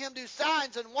 watching him do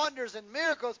signs and wonders and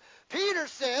miracles, Peter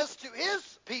says to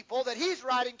his people that he's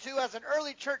writing to as an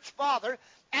early church father,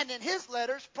 and in his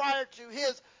letters prior to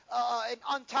his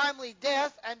untimely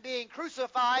death and being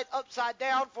crucified upside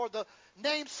down for the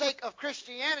namesake of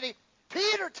Christianity,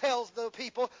 Peter tells the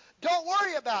people, don't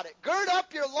worry about it. Gird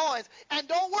up your loins, and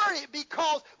don't worry,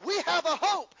 because we have a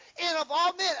hope in of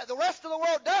all men. The rest of the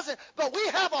world doesn't, but we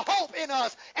have a hope in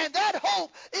us, and that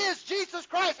hope is Jesus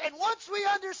Christ. And once we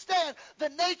understand the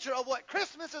nature of what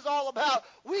Christmas is all about,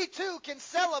 we too can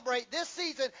celebrate this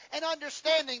season in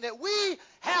understanding that we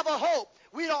have have a hope.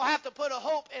 We don't have to put a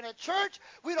hope in a church.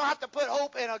 We don't have to put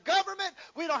hope in a government.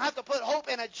 We don't have to put hope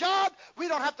in a job. We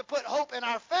don't have to put hope in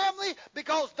our family,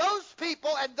 because those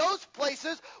people and those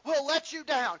places will let you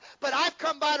down. But I've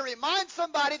come by to remind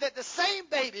somebody that the same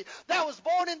baby that was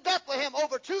born in Bethlehem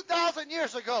over 2,000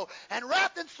 years ago and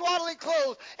wrapped in swaddling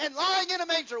clothes and lying in a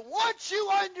manger, once you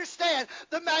understand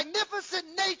the magnificent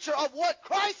nature of what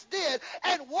Christ did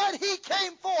and what he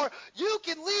came for, you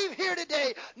can leave here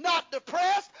today not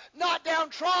depressed, not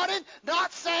downtrodden,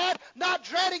 not sad, not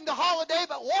dreading the holiday,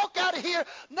 but walk out of here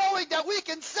knowing that we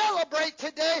can celebrate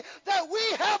today that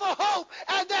we have a hope,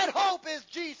 and that hope is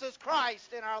Jesus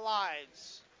Christ in our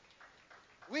lives.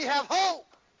 We have hope.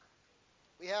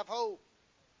 We have hope.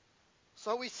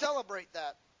 So we celebrate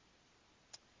that.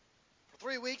 For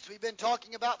 3 weeks we've been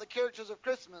talking about the characters of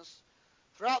Christmas.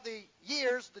 Throughout the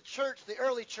years, the church, the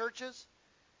early churches,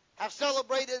 have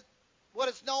celebrated what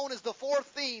is known as the 4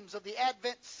 themes of the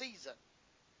Advent season,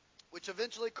 which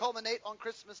eventually culminate on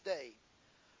Christmas Day.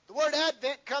 The word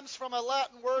Advent comes from a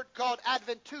Latin word called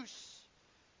adventus,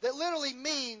 that literally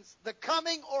means the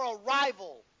coming or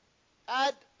arrival.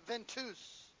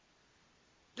 Adventus.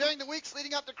 During the weeks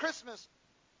leading up to Christmas,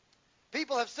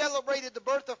 people have celebrated the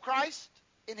birth of Christ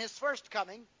in his first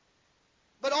coming,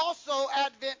 but also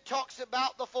Advent talks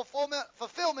about the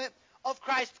fulfillment of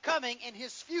Christ's coming in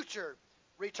his future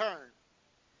return.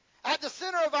 At the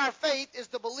center of our faith is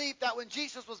the belief that when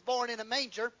Jesus was born in a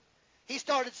manger, he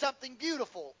started something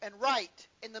beautiful and right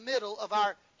in the middle of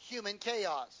our human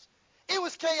chaos. It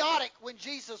was chaotic when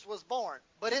Jesus was born,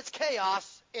 but it's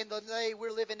chaos in the day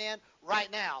we're living in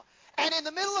right now. And in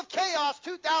the middle of chaos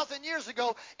 2,000 years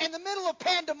ago, in the middle of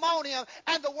pandemonium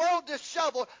and the world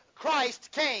disheveled, Christ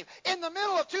came. In the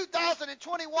middle of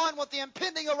 2021 with the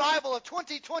impending arrival of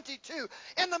 2022,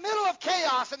 in the middle of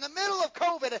chaos, in the middle of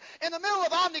COVID, in the middle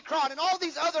of Omicron and all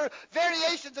these other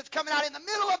variations that's coming out, in the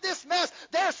middle of this mess,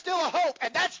 there's still a hope,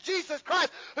 and that's Jesus Christ,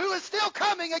 who is still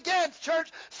coming again, church.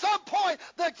 Some point,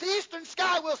 the eastern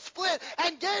sky will split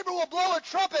and Gabriel will blow a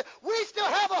trumpet. We still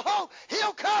have a hope.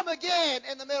 He'll come again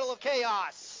in the middle of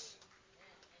chaos.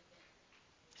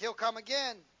 He'll come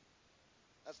again.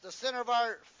 That's the center of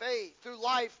our faith. Through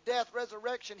life, death,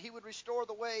 resurrection, he would restore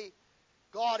the way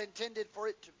God intended for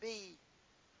it to be.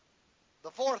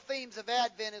 The 4 themes of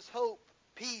Advent is hope,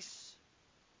 peace,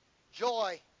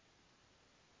 joy,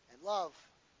 and love.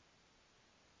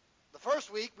 The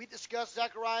first week, we discussed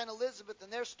Zechariah and Elizabeth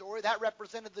and their story. That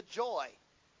represented the joy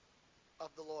of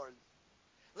the Lord.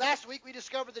 Last week, we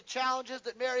discovered the challenges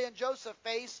that Mary and Joseph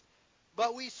face,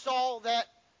 but we saw that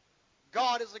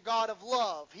God is a God of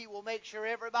love. He will make sure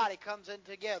everybody comes in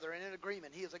together and in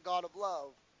agreement. He is a God of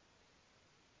love.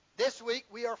 This week,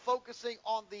 we are focusing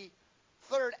on the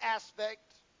third aspect,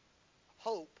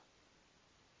 hope.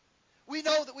 We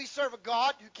know that we serve a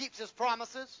God who keeps his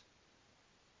promises.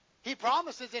 He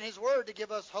promises in his word to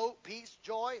give us hope, peace,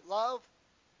 joy, love.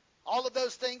 All of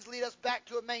those things lead us back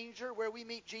to a manger where we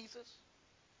meet Jesus.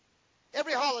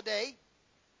 Every holiday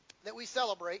that we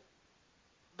celebrate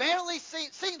barely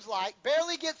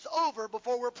gets over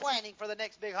before we're planning for the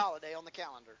next big holiday on the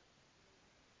calendar.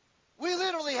 We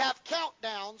literally have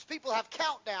countdowns. People have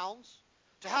countdowns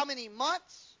to how many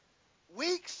months,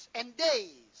 weeks, and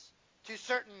days to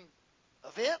certain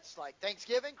events like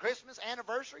Thanksgiving, Christmas,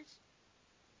 anniversaries.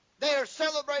 They are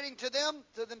celebrating to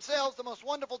themselves, the most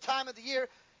wonderful time of the year.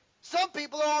 Some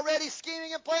people are already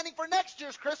scheming and planning for next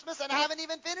year's Christmas and haven't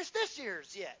even finished this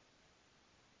year's yet.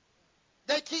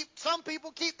 Some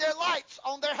people keep their lights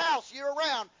on their house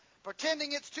year-round,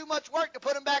 pretending it's too much work to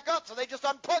put them back up, so they just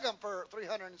unplug them for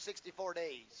 364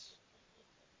 days.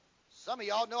 Some of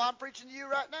y'all know I'm preaching to you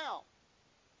right now.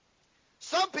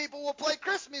 Some people will play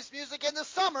Christmas music in the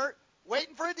summer,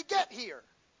 waiting for it to get here.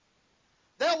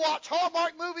 They'll watch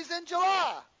Hallmark movies in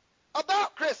July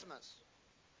about Christmas.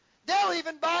 They'll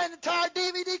even buy an entire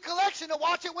DVD collection to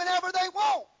watch it whenever they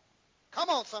want. Come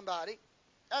on, somebody.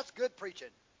 That's good preaching.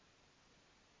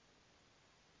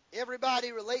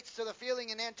 Everybody relates to the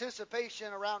feeling and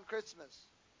anticipation around Christmas.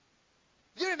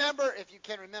 If you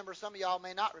can remember, some of y'all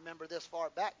may not remember this far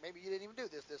back. Maybe you didn't even do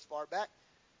this far back.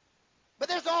 But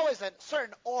there's always a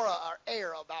certain aura or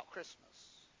air about Christmas.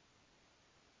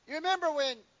 You remember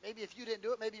when, maybe if you didn't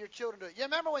do it, maybe your children do it. You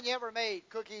remember when you ever made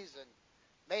cookies and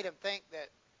made them think that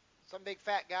some big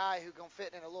fat guy who's going to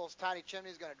fit in a little tiny chimney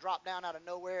is going to drop down out of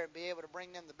nowhere and be able to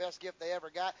bring them the best gift they ever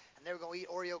got, and they were going to eat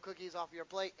Oreo cookies off your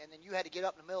plate, and then you had to get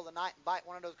up in the middle of the night and bite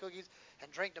one of those cookies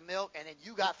and drink the milk, and then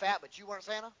you got fat, but you weren't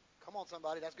Santa? Come on,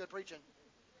 somebody. That's good preaching.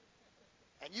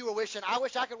 And you were wishing, I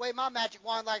wish I could wave my magic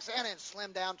wand like Santa and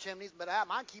slim down chimneys, but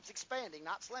mine keeps expanding,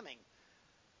 not slimming.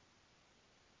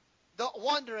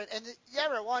 wondering, and you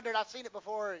ever wondered, I've seen it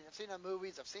before, and I've seen it in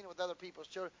movies, I've seen it with other people's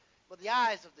children, with the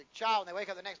eyes of the child, when they wake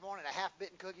up the next morning, a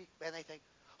half-bitten cookie, and they think,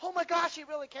 oh my gosh, he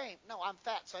really came. No, I'm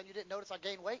fat, son. You didn't notice I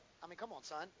gained weight? I mean, come on,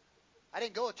 son. I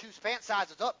didn't go 2 pant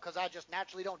sizes up because I just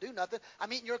naturally don't do nothing.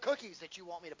 I'm eating your cookies that you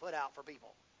want me to put out for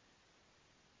people.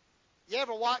 You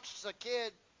ever watched a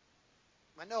kid,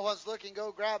 when no one's looking,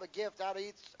 go grab a gift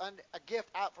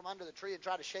out from under the tree and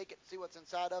try to shake it and see what's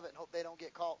inside of it and hope they don't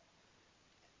get caught?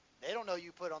 They don't know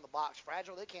you put on the box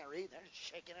fragile. They can't read. They're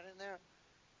just shaking it in there,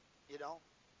 you know,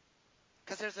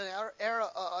 because there's an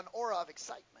aura of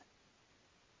excitement.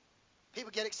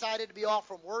 People get excited to be off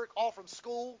from work, off from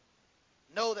school,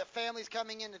 know that family's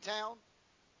coming into town.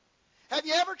 Have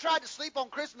you ever tried to sleep on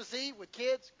Christmas Eve with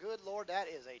kids? Good Lord, that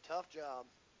is a tough job.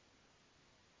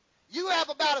 You have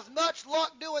about as much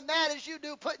luck doing that as you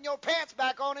do putting your pants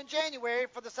back on in January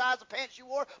for the size of pants you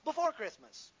wore before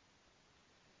Christmas.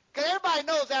 Because everybody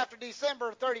knows after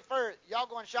December 31st, y'all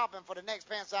going shopping for the next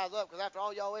pant size up, because after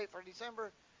all y'all wait for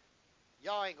December,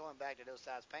 y'all ain't going back to those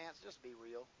size pants. Just be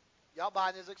real. Y'all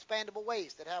buying these expandable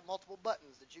waists that have multiple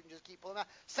buttons that you can just keep pulling out.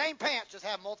 Same pants, just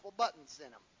have multiple buttons in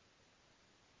them.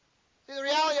 See, the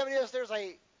reality of it is there's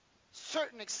a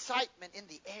certain excitement in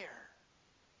the air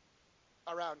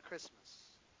around Christmas.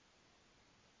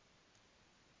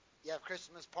 You have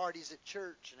Christmas parties at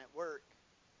church and at work.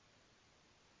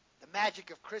 The magic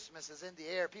of Christmas is in the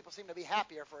air. People seem to be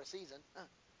happier for a season.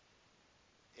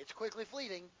 It's quickly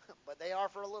fleeting, but they are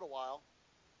for a little while.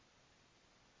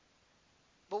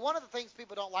 But one of the things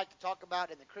people don't like to talk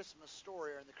about in the Christmas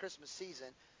story or in the Christmas season,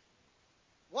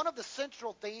 one of the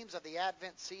central themes of the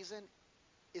Advent season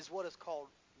is what is called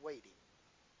waiting.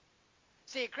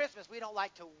 See, at Christmas, we don't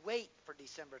like to wait for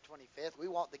December 25th. We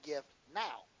want the gift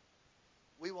now.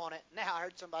 We want it now. I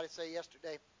heard somebody say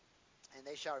yesterday, and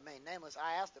they shall remain nameless.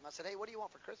 I asked them, I said, hey, what do you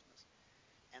want for Christmas?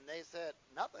 And they said,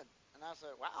 nothing. And I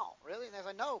said, wow, really? And they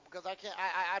said, no, because I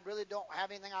really don't have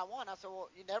anything I want. I said, well,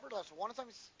 you nevertheless wanted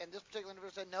something? And this particular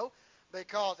individual said, no,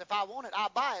 because if I want it, I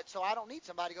buy it. So I don't need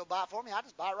somebody to go buy it for me. I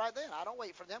just buy it right then. I don't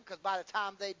wait for them, because by the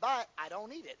time they buy it, I don't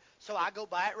need it. So I go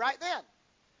buy it right then.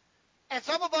 And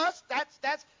some of us,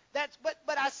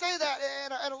 but I say that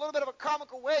in a little bit of a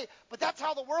comical way, but that's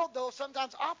how the world, though,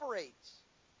 sometimes operates.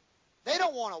 They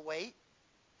don't want to wait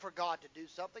for God to do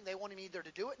something. They want him either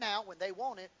to do it now when they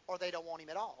want it, or they don't want him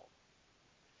at all.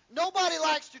 Nobody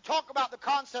likes to talk about the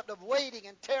concept of waiting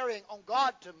and tarrying on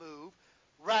God to move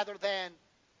rather than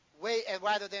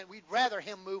we'd rather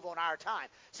him move on our time.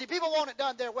 See, people want it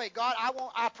done their way. God,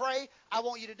 I pray, I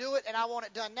want you to do it, and I want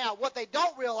it done now. What they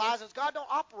don't realize is God don't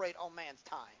operate on man's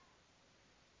time.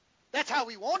 That's how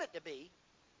we want it to be.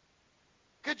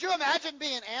 Could you imagine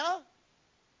being Anna?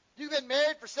 You've been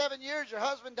married for 7 years, your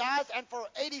husband dies, and for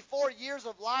 84 years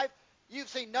of life, you've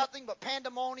seen nothing but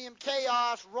pandemonium,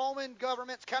 chaos, Roman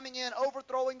governments coming in,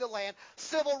 overthrowing the land,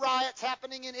 civil riots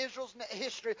happening in Israel's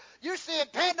history. You're seeing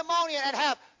pandemonium and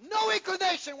have no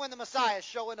inclination when the Messiah is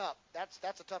showing up.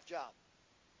 That's a tough job.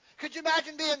 Could you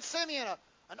imagine being Simeon,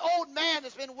 an old man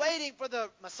that's been waiting for the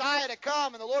Messiah to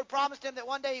come, and the Lord promised him that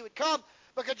one day he would come?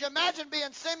 But could you imagine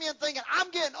being Simeon thinking,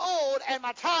 I'm getting old and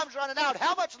my time's running out.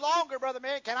 How much longer, Brother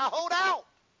Marion, can I hold out?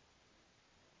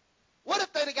 What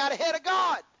if they'd have got ahead of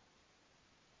God?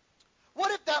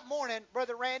 What if that morning,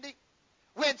 Brother Randy,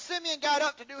 when Simeon got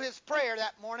up to do his prayer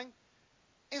that morning,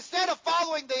 instead of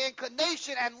following the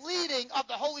inclination and leading of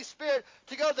the Holy Spirit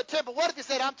to go to the temple, what if he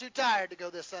said, I'm too tired to go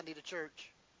this Sunday to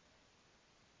church?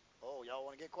 Oh, y'all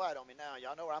want to get quiet on me now.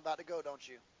 Y'all know where I'm about to go, don't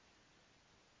you?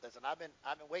 Listen, I've been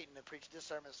waiting to preach this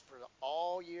sermon for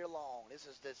all year long. This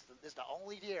is the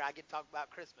only year I get to talk about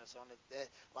Christmas on it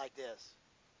like this.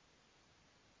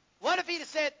 What if he'd have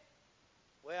said,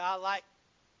 well,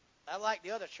 I like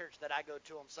the other church that I go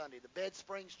to on Sunday, the Bed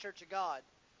Springs Church of God,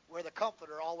 where the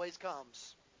Comforter always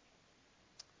comes.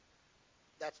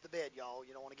 That's the bed, y'all.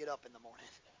 You don't want to get up in the morning.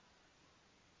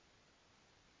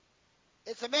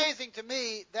 It's amazing to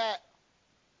me that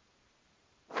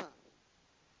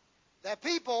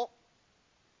people,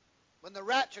 when the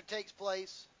rapture takes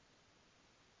place,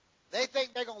 they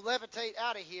think they're going to levitate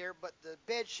out of here, but the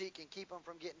bed sheet can keep them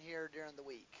from getting here during the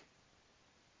week.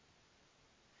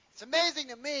 It's amazing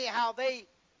to me how they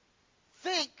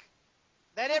think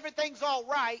that everything's all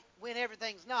right when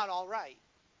everything's not all right.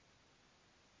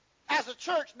 As a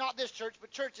church, not this church,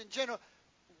 but church in general,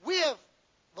 we have,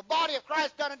 the body of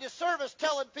Christ, done a disservice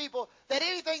telling people that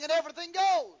anything and everything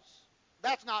goes.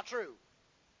 That's not true.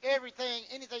 Anything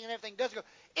and everything does go.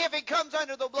 If it comes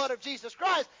under the blood of Jesus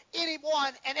Christ,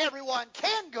 anyone and everyone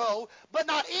can go, but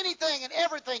not anything and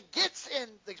everything gets in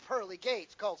the pearly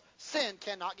gates, because sin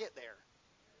cannot get there.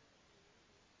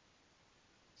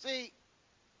 See,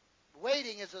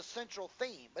 waiting is a central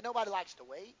theme, but nobody likes to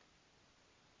wait.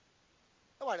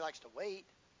 Nobody likes to wait.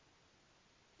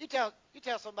 You tell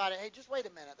somebody, hey, just wait a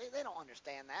minute. They don't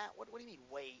understand that. What do you mean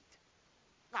wait?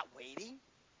 I'm not waiting.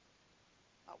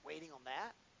 I'm not waiting on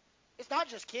that. It's not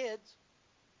just kids.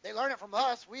 They learn it from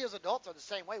us. We as adults are the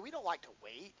same way. We don't like to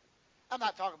wait. I'm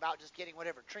not talking about just getting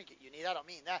whatever trinket you need. I don't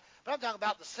mean that. But I'm talking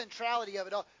about the centrality of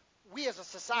it all. We as a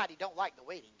society don't like the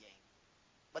waiting game.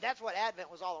 But that's what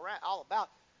Advent was all about.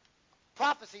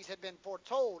 Prophecies had been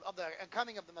foretold of the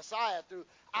coming of the Messiah through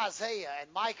Isaiah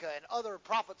and Micah and other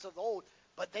prophets of the old,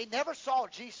 but they never saw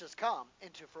Jesus come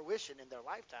into fruition in their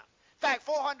lifetime. In fact,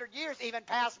 400 years even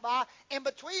passed by in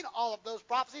between all of those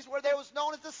prophecies where there was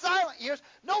known as the silent years.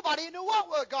 Nobody knew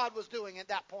what God was doing at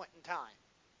that point in time.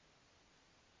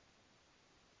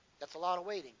 That's a lot of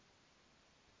waiting.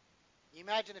 Can you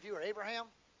imagine if you were Abraham?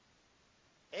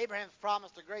 Abraham's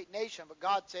promised a great nation, but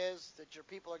God says that your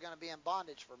people are going to be in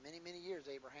bondage for many, many years,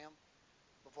 Abraham,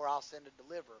 before I'll send a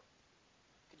deliverer.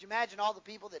 Could you imagine all the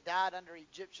people that died under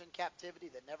Egyptian captivity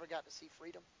that never got to see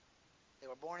freedom? They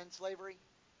were born in slavery.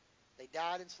 They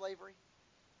died in slavery.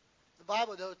 The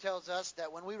Bible, though, tells us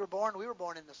that when we were born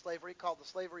into slavery called the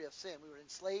slavery of sin. We were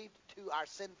enslaved to our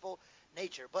sinful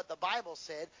nature. But the Bible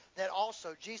said that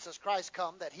also Jesus Christ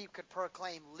come that he could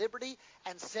proclaim liberty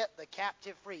and set the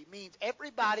captive free. Means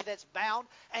everybody that's bound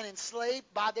and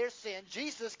enslaved by their sin,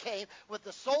 Jesus came with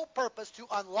the sole purpose to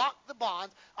unlock the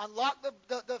bonds, unlock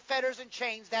the fetters and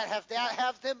chains that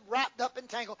have them wrapped up and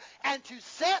tangled, and to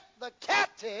set the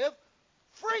captive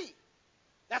free.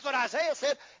 That's what Isaiah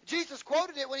said. Jesus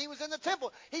quoted it when he was in the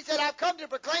temple. He said, I've come to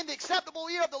proclaim the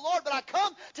acceptable year of the Lord, but I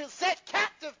come to set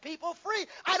captive people free.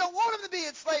 I don't want them to be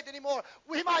enslaved anymore.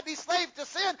 We might be slaves to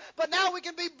sin, but now we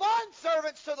can be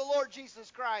bondservants to the Lord Jesus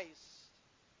Christ.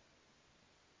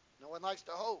 No one likes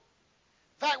to hope.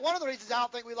 In fact, one of the reasons I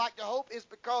don't think we like to hope is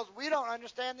because we don't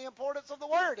understand the importance of the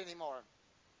word anymore.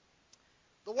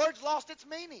 The word's lost its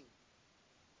meaning.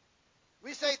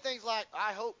 We say things like,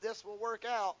 I hope this will work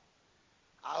out.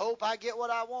 I hope I get what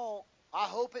I want. I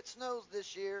hope it snows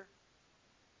this year.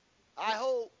 I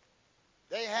hope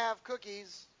they have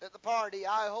cookies at the party.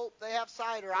 I hope they have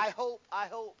cider. I hope.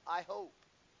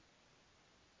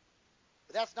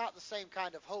 But that's not the same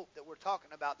kind of hope that we're talking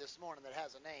about this morning that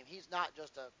has a name. He's not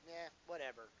just a,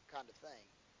 whatever kind of thing.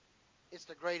 It's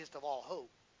the greatest of all hope.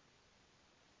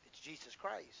 It's Jesus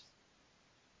Christ.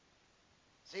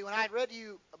 See, when I read to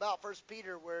you about 1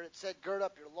 Peter where it said, gird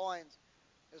up your loins,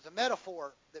 it was a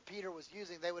metaphor that Peter was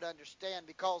using they would understand,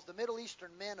 because the Middle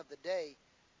Eastern men of the day,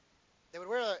 they would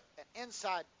wear an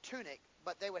inside tunic,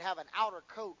 but they would have an outer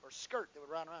coat or skirt that would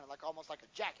run around like almost like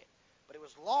a jacket, but it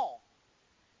was long.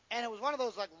 And it was one of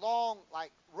those like long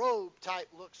like robe type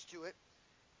looks to it.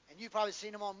 And you've probably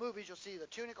seen them on movies. You'll see the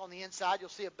tunic on the inside, you'll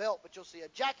see a belt, but you'll see a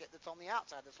jacket that's on the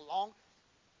outside that's long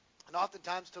and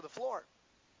oftentimes to the floor.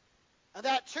 And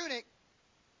that tunic,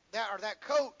 that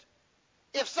coat,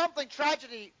 if something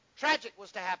tragic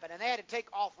was to happen and they had to take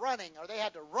off running or they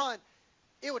had to run,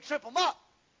 it would trip them up.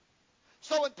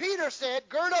 So when Peter said,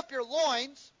 gird up your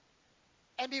loins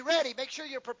and be ready, make sure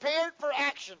you're prepared for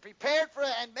action,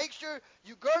 and make sure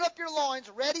you gird up your loins,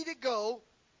 ready to go,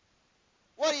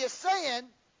 what he is saying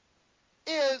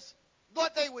is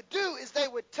what they would do is they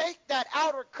would take that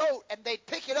outer coat and they'd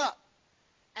pick it up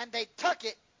and they'd tuck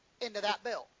it into that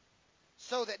belt.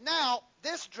 So that now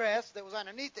this dress that was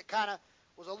underneath it kind of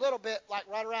was a little bit like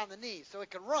right around the knees, so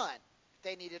it could run if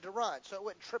they needed to run, so it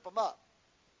wouldn't trip them up.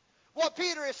 What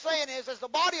Peter is saying is, as the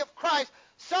body of Christ,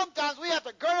 sometimes we have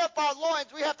to gird up our loins.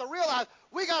 We have to realize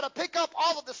we got to pick up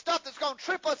all of the stuff that's going to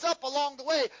trip us up along the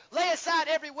way. Lay aside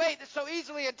every weight that so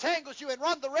easily entangles you and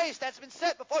run the race that's been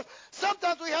set before us.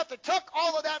 Sometimes we have to tuck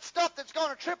all of that stuff that's going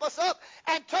to trip us up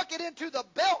and tuck it into the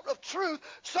belt of truth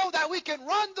so that we can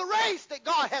run the race that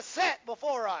God has set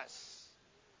before us.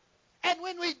 And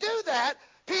when we do that,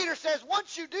 Peter says,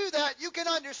 once you do that, you can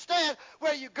understand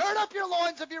where you gird up your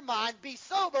loins of your mind, be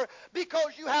sober,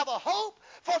 because you have a hope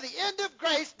for the end of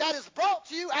grace that is brought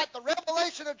to you at the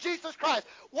revelation of Jesus Christ.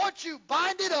 Once you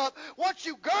bind it up, once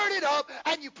you gird it up,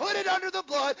 and you put it under the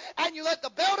blood, and you let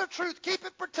the belt of truth keep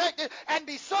it protected, and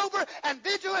be sober and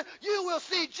vigilant, you will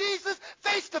see Jesus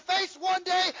face to face one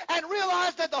day and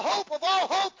realize that the hope of all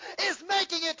hope is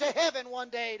making it to heaven one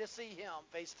day to see him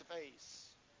face to face.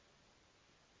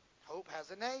 Hope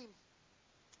has a name.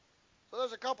 So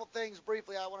there's a couple things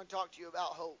briefly I want to talk to you about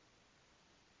hope.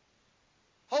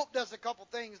 Hope does a couple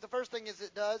things. The first thing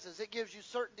it gives you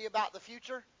certainty about the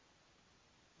future,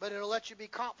 but it'll let you be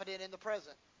confident in the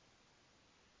present.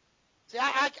 See,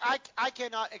 I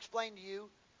cannot explain to you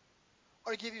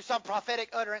or to give you some prophetic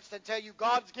utterance to tell you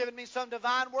God's given me some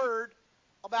divine word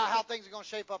about how things are going to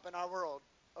shape up in our world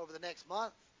over the next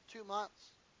month, 2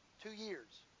 months, 2 years.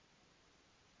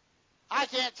 I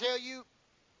can't tell you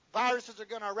viruses are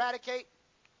going to eradicate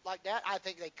like that. I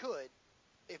think they could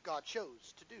if God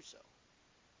chose to do so.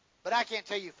 But I can't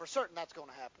tell you for certain that's going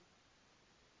to happen.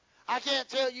 I can't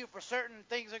tell you for certain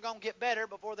things are going to get better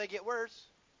before they get worse.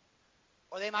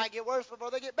 Or they might get worse before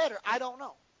they get better. I don't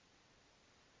know.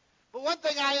 But one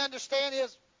thing I understand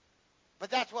is, but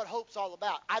that's what hope's all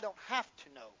about. I don't have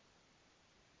to know.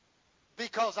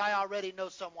 Because I already know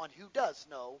someone who does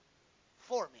know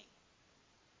for me.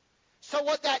 So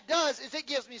what that does is it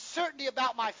gives me certainty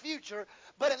about my future,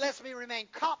 but it lets me remain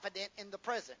confident in the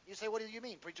present. You say, what do you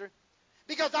mean, preacher?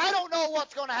 Because I don't know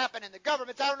what's going to happen in the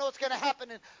governments. I don't know what's going to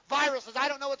happen in viruses. I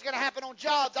don't know what's going to happen on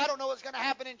jobs. I don't know what's going to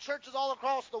happen in churches all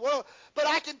across the world. But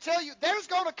I can tell you, there's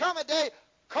going to come a day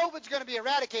COVID's going to be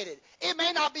eradicated. It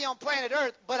may not be on planet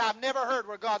Earth, but I've never heard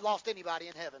where God lost anybody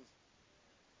in heaven.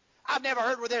 I've never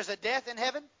heard where there's a death in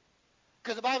heaven.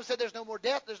 Because the Bible said there's no more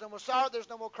death, there's no more sorrow, there's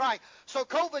no more crying. So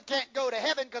COVID can't go to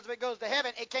heaven, because if it goes to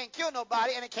heaven, it can't kill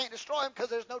nobody, and it can't destroy them,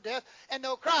 because there's no death and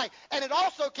no crying. And it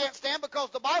also can't stand because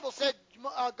the Bible said,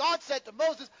 God said to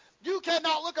Moses, you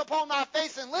cannot look upon my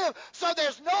face and live. So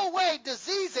there's no way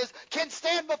diseases can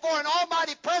stand before an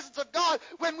almighty presence of God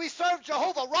when we serve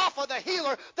Jehovah Rapha, the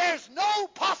healer. There's no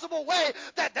possible way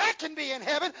that that can be in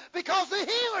heaven, because the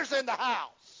healer's in the house.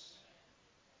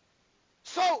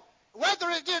 So whether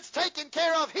it gets taken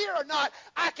care of here or not,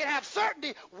 I can have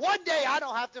certainty. One day I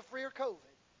don't have to fear COVID.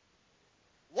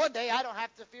 One day I don't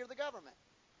have to fear the government.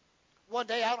 One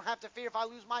day I don't have to fear if I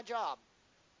lose my job.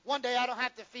 One day I don't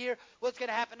have to fear what's going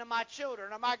to happen to my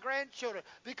children or my grandchildren,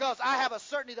 because I have a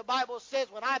certainty. The Bible says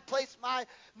when I place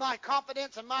my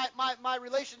confidence and my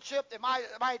relationship and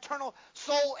my eternal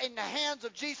soul in the hands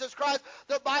of Jesus Christ,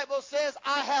 the Bible says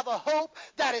I have a hope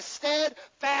that is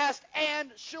steadfast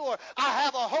and sure. I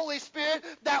have a Holy Spirit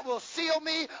that will seal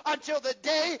me until the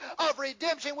day of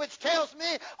redemption, which tells me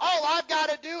all I've got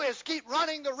to do is keep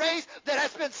running the race that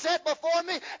has been set before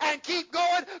me and keep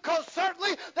going, because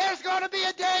certainly there's going to be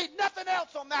a day nothing else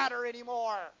will matter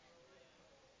anymore.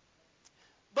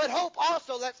 But hope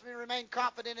also lets me remain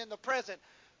confident in the present,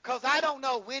 because I don't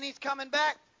know when he's coming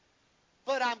back,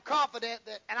 but I'm confident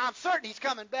that, and I'm certain he's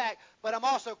coming back, but I'm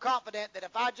also confident that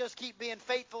if I just keep being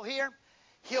faithful here,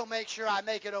 he'll make sure I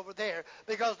make it over there.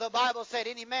 Because the Bible said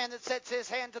any man that sets his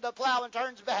hand to the plow and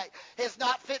turns back is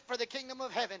not fit for the kingdom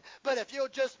of heaven. But if you'll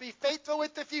just be faithful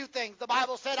with the few things, the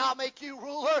Bible said I'll make you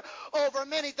ruler over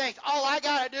many things. All I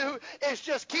got to do is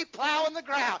just keep plowing the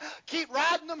ground, keep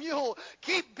riding the mule,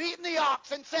 keep beating the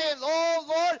ox and saying, oh,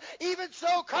 Lord, even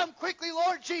so come quickly,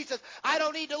 Lord Jesus. I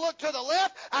don't need to look to the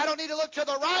left. I don't need to look to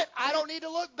the right. I don't need to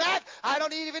look back. I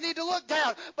don't even need to look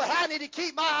down. But I need to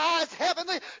keep my eyes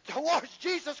heavenly towards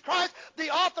Jesus Christ, the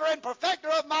author and perfecter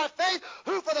of my faith,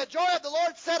 who for the joy of the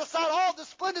Lord set aside all the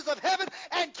splendors of heaven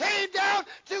and came down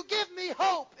to give me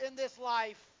hope in this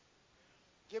life.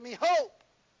 Give me hope.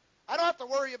 I don't have to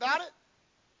worry about it,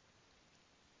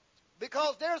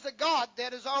 because there's a God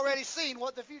that has already seen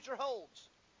what the future holds.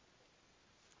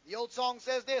 The old song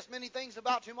says this, many things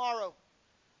about tomorrow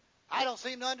I don't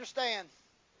seem to understand,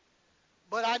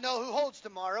 but I know who holds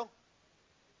tomorrow.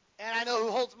 And I know who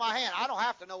holds my hand. I don't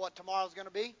have to know what tomorrow's going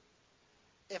to be.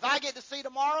 If I get to see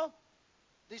tomorrow,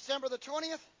 December the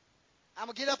 20th, I'm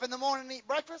going to get up in the morning and eat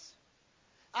breakfast.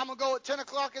 I'm going to go at 10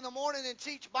 o'clock in the morning and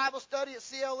teach Bible study at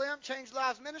CLM, Change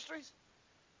Lives Ministries.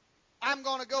 I'm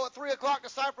going to go at 3 o'clock to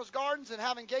Cypress Gardens and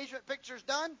have engagement pictures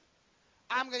done.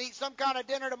 I'm going to eat some kind of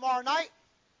dinner tomorrow night.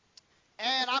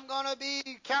 And I'm going to be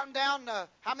counting down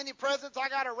how many presents I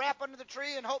got to wrap under the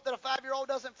tree and hope that a 5-year-old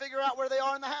doesn't figure out where they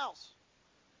are in the house.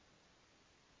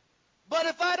 But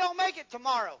if I don't make it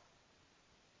tomorrow,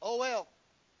 oh well,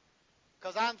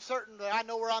 because I'm certain that I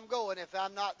know where I'm going. If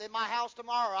I'm not in my house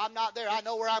tomorrow, I'm not there. I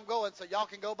know where I'm going. So y'all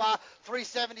can go by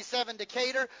 377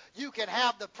 Decatur. You can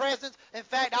have the presents. In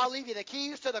fact, I'll leave you the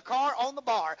keys to the car on the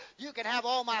bar. You can have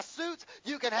all my suits.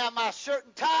 You can have my shirt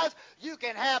and ties. You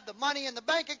can have the money in the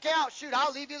bank account. Shoot,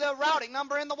 I'll leave you the routing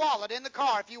number in the wallet in the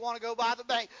car if you want to go by the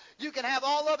bank. You can have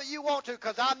all of it you want to,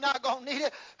 because I'm not going to need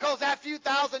it, because that few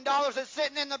 $1,000s that's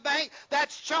sitting in the bank,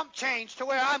 that's chump change to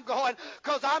where I'm going,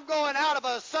 because I'm going out of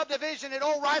a subdivision at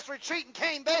Old Rice Retreat in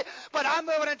Cane Bay, but I'm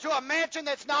moving into a mansion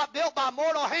that's not built by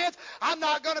mortal hands. I'm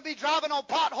not going to be driving on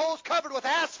potholes covered with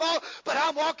asphalt, but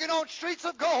I'm walking on streets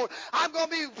of gold. I'm going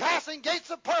to be passing gates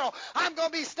of pearl. I'm going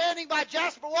to be standing by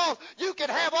jasper walls. You can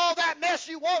have all that mess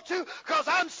you want to, because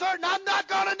I'm certain I'm not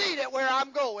going to need it where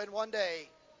I'm going one day.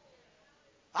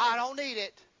 I don't need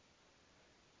it.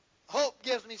 Hope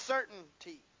gives me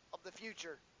certainty of the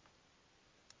future,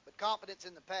 but confidence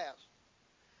in the past.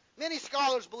 Many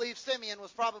scholars believe Simeon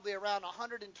was probably around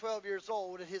 112 years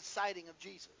old at his sighting of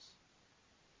Jesus.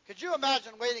 Could you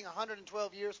imagine waiting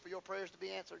 112 years for your prayers to be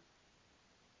answered?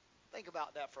 Think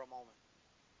about that for a moment.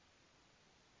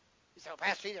 You say, well,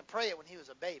 Pastor, he didn't pray it when he was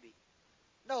a baby.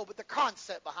 No, but the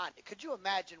concept behind it. Could you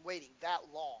imagine waiting that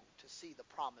long to see the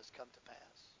promise come to pass?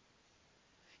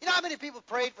 You know how many people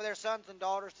prayed for their sons and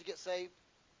daughters to get saved?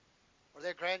 Or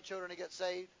their grandchildren to get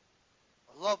saved?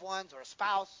 Or loved ones, or a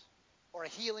spouse, or a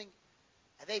healing,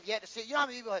 and they've yet to see it. You know how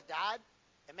many people have died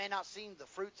and may not see the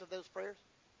fruits of those prayers?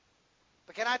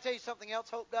 But can I tell you something else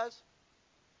hope does?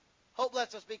 Hope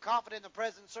lets us be confident in the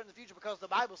present and certain in the future, because the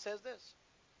Bible says this,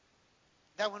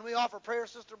 that when we offer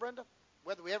prayers, Sister Brenda,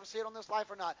 whether we ever see it on this life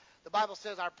or not, the Bible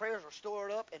says our prayers are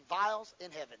stored up in vials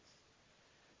in heaven,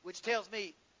 which tells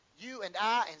me you and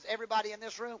I and everybody in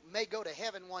this room may go to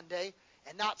heaven one day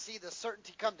and not see the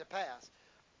certainty come to pass.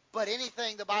 But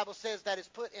anything the Bible says that is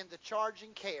put in the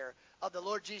charging care of the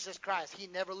Lord Jesus Christ, he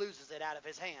never loses it out of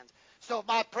his hands. So if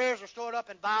my prayers are stored up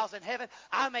in vials in heaven,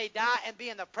 I may die and be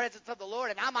in the presence of the Lord,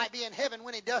 and I might be in heaven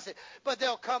when he does it. But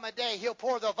there'll come a day he'll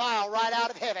pour the vial right out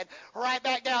of heaven, right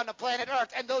back down to planet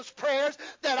Earth. And those prayers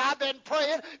that I've been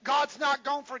praying, God's not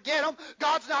going to forget them.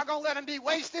 God's not going to let them be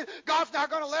wasted. God's not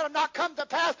going to let them not come to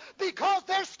pass, because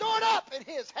they're stored up in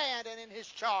his hand and in his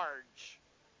charge.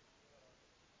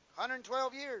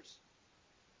 112 years.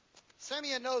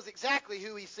 Simeon knows exactly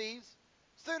who he sees.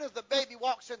 As soon as the baby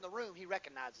walks in the room, he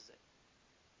recognizes it.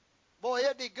 Boy,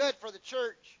 it'd be good for the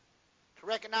church to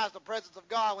recognize the presence of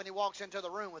God when he walks into the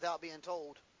room without being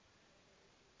told.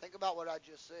 Think about what I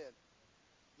just said.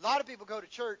 A lot of people go to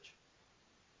church.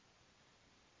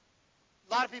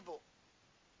 A lot of people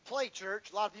play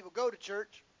church. A lot of people go to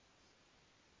church.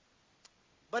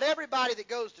 But everybody that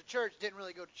goes to church didn't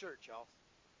really go to church, y'all.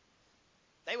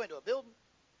 They went to a building.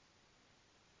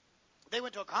 They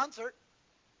went to a concert.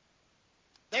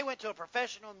 They went to a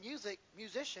professional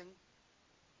musician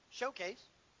showcase.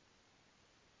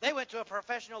 They went to a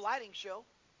professional lighting show.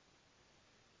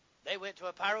 They went to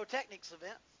a pyrotechnics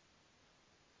event.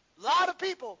 A lot of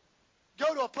people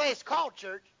go to a place called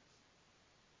church,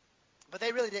 but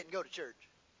they really didn't go to church.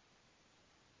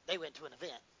 They went to an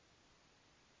event.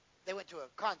 They went to a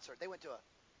concert. They went to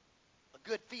a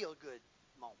good feel-good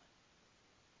moment.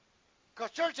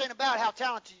 Because church ain't about how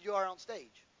talented you are on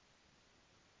stage.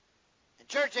 And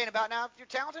church ain't about, now if you're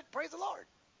talented, praise the Lord.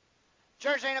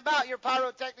 Church ain't about your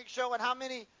pyrotechnic show and how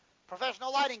many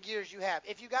professional lighting gears you have.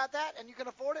 If you got that and you can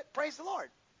afford it, praise the Lord.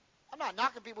 I'm not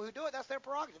knocking people who do it. That's their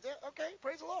prerogative. Okay,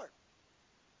 praise the Lord.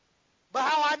 But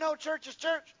how I know church is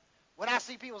church? When I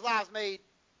see people's lives made,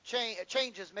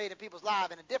 changes made in people's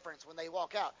lives and a difference when they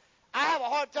walk out. I have a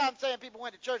hard time saying people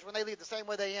went to church when they leave the same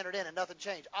way they entered in and nothing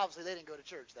changed. Obviously, they didn't go to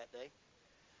church that day.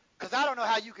 Because I don't know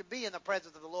how you could be in the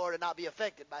presence of the Lord and not be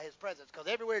affected by his presence. Because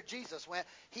everywhere Jesus went,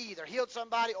 he either healed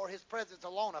somebody or his presence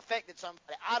alone affected somebody.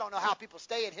 I don't know how people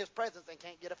stay in his presence and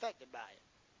can't get affected by it.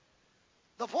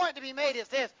 The point to be made is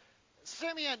this.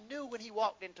 Simeon knew when he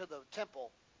walked into the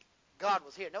temple, God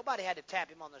was here. Nobody had to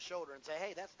tap him on the shoulder and say,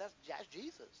 hey, that's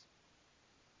Jesus.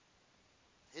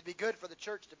 It'd be good for the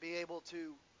church to be able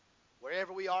to,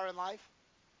 wherever we are in life,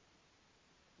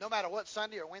 no matter what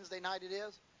Sunday or Wednesday night it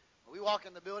is, when we walk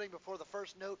in the building before the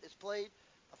first note is played,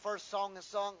 the first song is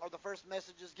sung, or the first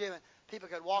message is given, people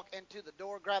could walk into the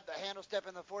door, grab the handle, step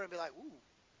in the floor, and be like, ooh,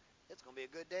 it's going to be a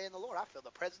good day in the Lord. I feel the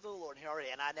presence of the Lord here already,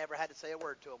 and I never had to say a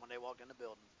word to them when they walked in the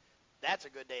building. That's a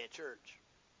good day at church.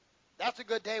 That's a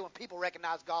good day when people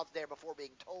recognize God's there before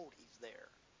being told he's there.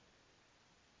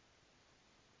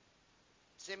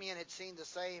 Simeon had seen the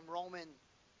same Roman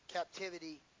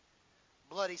captivity,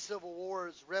 bloody civil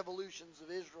wars, revolutions of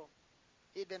Israel.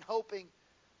 He'd been hoping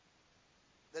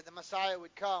that the Messiah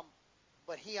would come,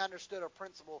 but he understood a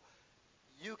principle.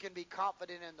 You can be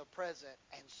confident in the present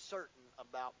and certain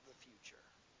about the future.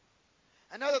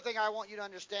 Another thing I want you to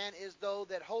understand is, though,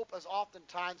 that hope is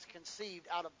oftentimes conceived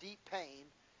out of deep pain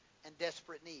and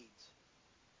desperate needs.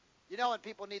 You know when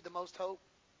people need the most hope?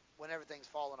 When everything's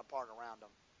falling apart around them.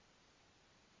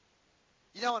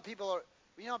 You know when people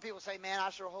say, man, I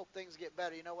sure hope things get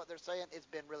better. You know what they're saying? It's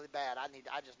been really bad.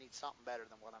 I just need something better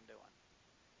than what I'm doing.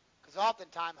 Because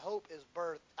oftentimes hope is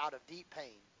birthed out of deep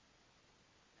pain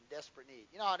and desperate need.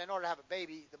 You know, and in order to have a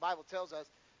baby, the Bible tells us,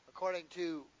 according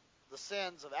to the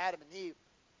sins of Adam and Eve,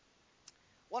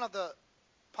 one of the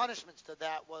punishments to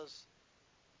that was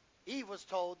Eve was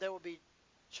told there will be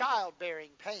childbearing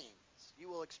pains. You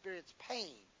will experience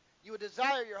pain. You will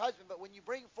desire your husband, but when you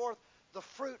bring forth the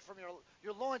fruit from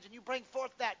your loins and you bring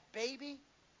forth that baby,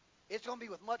 it's going to be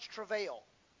with much travail.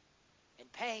 in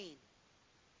pain.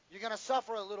 You're going to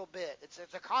suffer a little bit. It's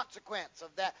a consequence of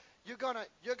that. You're gonna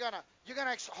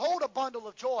hold a bundle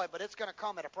of joy, but it's going to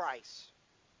come at a price.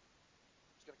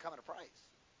 It's going to come at a price.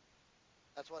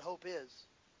 That's what hope is.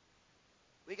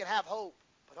 We can have hope,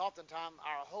 but oftentimes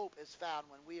our hope is found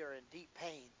when we are in deep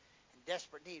pain and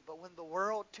desperate need. But when the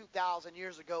world 2,000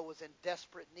 years ago was in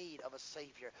desperate need of a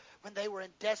Savior, when they were in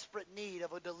desperate need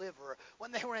of a deliverer,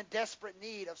 when they were in desperate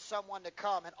need of someone to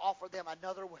come and offer them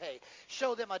another way,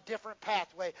 show them a different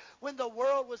pathway, when the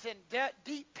world was in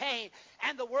deep pain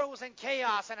and the world was in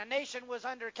chaos and a nation was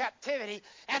under captivity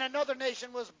and another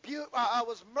nation was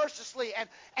mercilessly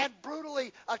and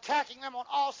brutally attacking them on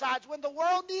all sides, when the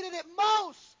world needed it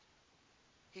most,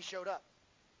 he showed up.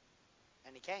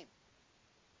 And he came.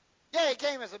 Yeah, he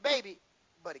came as a baby,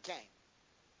 but he came.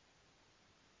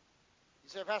 You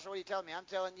say, Pastor, what are you telling me? I'm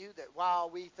telling you that while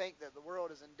we think that the world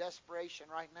is in desperation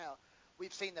right now,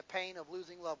 we've seen the pain of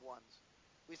losing loved ones.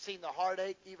 We've seen the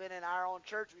heartache even in our own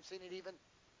church. We've seen it even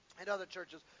in other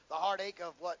churches. The heartache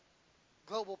of what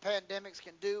global pandemics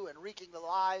can do and wreaking the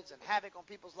lives and havoc on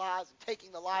people's lives and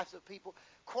taking the lives of people,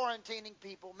 quarantining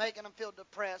people, making them feel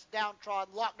depressed,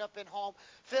 downtrodden, locked up in home,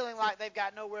 feeling like they've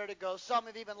got nowhere to go. Some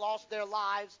have even lost their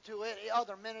lives to it.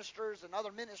 Other ministers and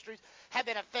other ministries have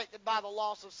been affected by the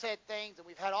loss of said things, and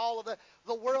we've had all of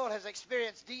the world has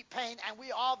experienced deep pain, and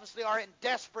we obviously are in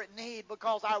desperate need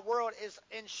because our world is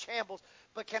in shambles.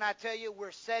 But can I tell you,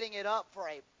 we're setting it up for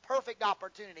a perfect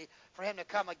opportunity for him to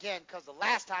come again, because the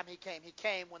last time he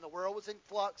came when the world was in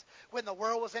flux, when the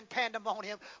world was in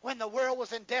pandemonium, when the world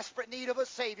was in desperate need of a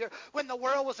Savior, when the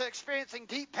world was experiencing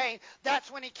deep pain.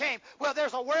 That's when he came. Well,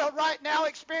 there's a world right now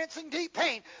experiencing deep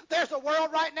pain. There's a world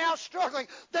right now struggling.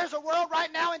 There's a world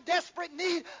right now in desperate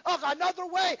need of another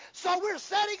way. So we're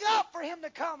setting up for him to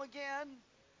come again.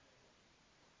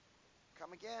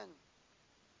 Come again.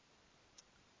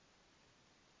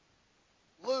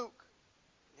 Luke,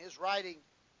 in his writing,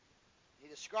 he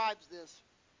describes this.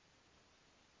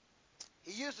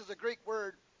 He uses a Greek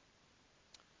word,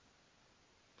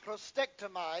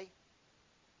 prostektomai,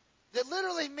 that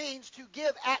literally means to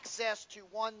give access to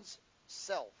one's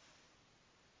self.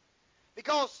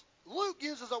 Because Luke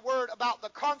uses a word about the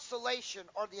consolation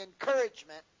or the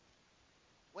encouragement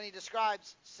when he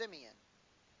describes Simeon.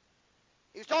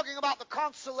 He was talking about the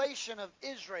consolation of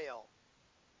Israel.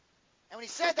 And when he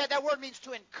said that, that word means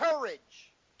to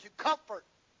encourage, to comfort,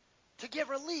 to give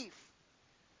relief.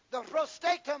 The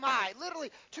prostektomai,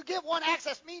 literally, to give one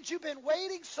access, means you've been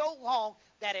waiting so long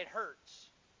that it hurts.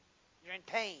 You're in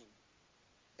pain.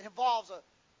 It involves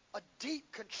a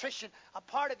deep contrition, a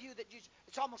part of you that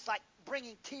it's almost like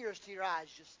bringing tears to your eyes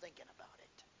just thinking about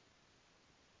it.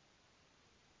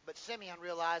 But Simeon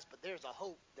realized, but there's a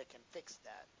hope that can fix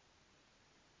that.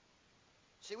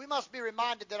 See, we must be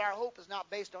reminded that our hope is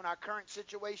not based on our current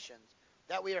situations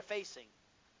that we are facing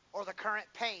or the current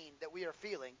pain that we are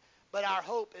feeling, but our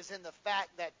hope is in the fact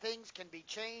that things can be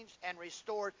changed and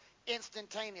restored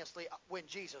instantaneously when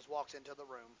Jesus walks into the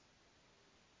room.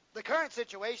 The current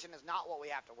situation is not what we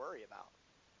have to worry about.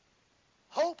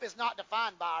 Hope is not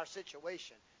defined by our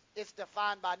situation. It's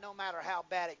defined by no matter how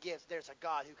bad it gets, there's a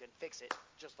God who can fix it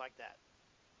just like that.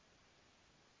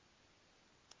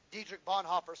 Dietrich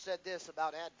Bonhoeffer said this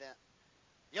about Advent.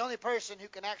 The only person who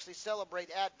can actually celebrate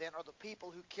Advent are the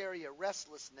people who carry a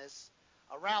restlessness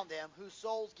around them, whose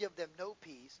souls give them no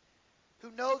peace, who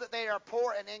know that they are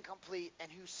poor and incomplete, and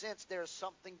who sense there is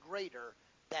something greater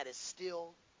that is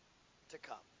still to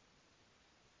come.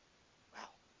 Wow.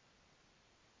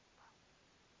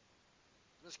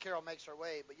 Miss Carol makes her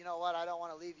way, but you know what? I don't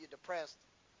want to leave you depressed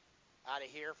out of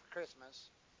here for Christmas.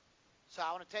 So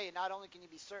I want to tell you, not only can you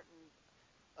be certain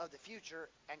of the future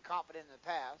and confident in the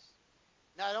past,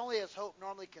 not only is hope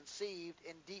normally conceived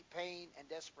in deep pain and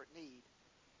desperate need,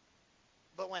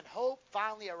 but when hope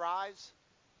finally arrives,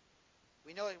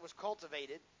 we know it was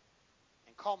cultivated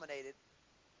and culminated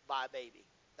by a baby.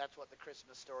 That's what the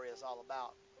Christmas story is all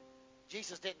about.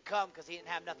 Jesus didn't come because he didn't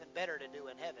have nothing better to do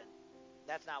in heaven.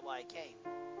 That's not why he came.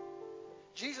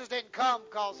 Jesus didn't come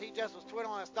because he just was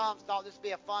twiddling his thumbs, thought this would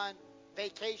be a fun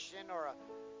vacation or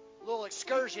a little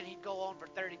excursion he'd go on for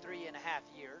 33 and a half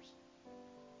years.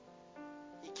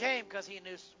 He came because he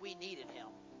knew we needed him.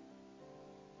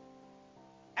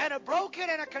 And a broken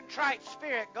and a contrite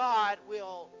spirit God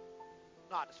will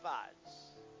not despise.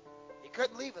 He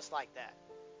couldn't leave us like that.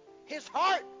 His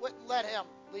heart wouldn't let him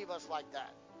leave us like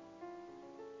that.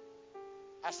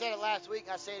 I said it last week,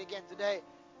 I say it again today.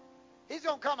 He's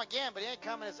going to come again, but he ain't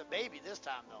coming as a baby this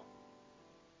time, though.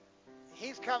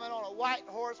 He's coming on a white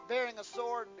horse, bearing a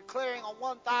sword, declaring on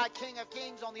one thigh, King of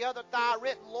Kings, on the other thigh,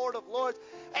 written Lord of Lords.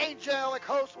 Angelic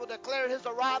hosts will declare his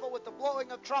arrival with the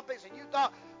blowing of trumpets. And you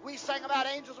thought we sang about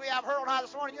angels we have heard on high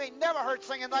this morning. You ain't never heard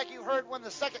singing like you heard when the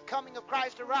second coming of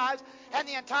Christ arrives, and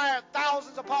the entire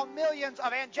thousands upon millions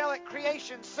of angelic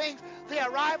creation sings the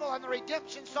arrival and the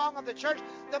redemption song of the church.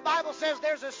 The Bible says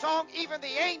there's a song even the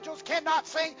angels cannot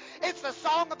sing. It's the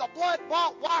song of the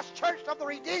blood-bought, washed church of the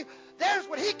redeemed. There's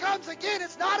when he comes again,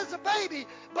 it's not as a baby,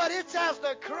 but it's as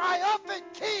the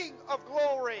triumphant King of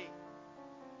glory.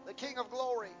 The King of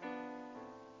glory.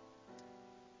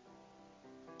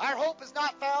 Our hope is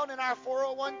not found in our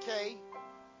 401k.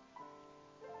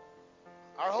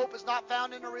 Our hope is not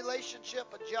found in a relationship,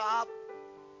 a job,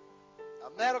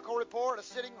 a medical report, a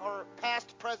sitting or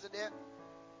past president.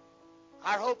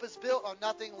 Our hope is built on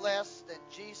nothing less than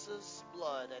Jesus'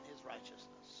 blood and his righteousness.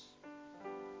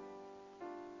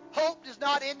 Hope does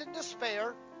not end in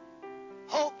despair.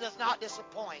 Hope does not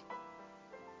disappoint.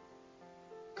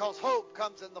 Because hope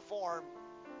comes in the form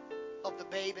of the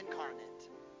babe incarnate.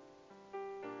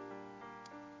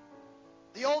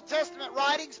 The Old Testament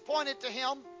writings pointed to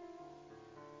him.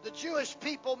 The Jewish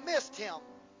people missed him.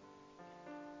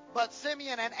 But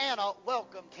Simeon and Anna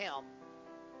welcomed him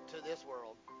to this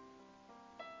world.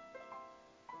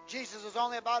 Jesus was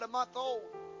only about a month old.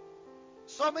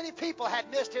 So many people had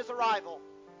missed his arrival.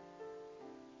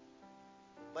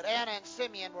 But Anna and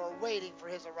Simeon were waiting for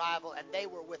his arrival, and they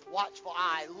were with watchful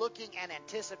eye, looking and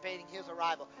anticipating his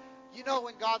arrival. You know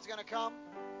when God's going to come?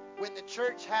 When the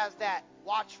church has that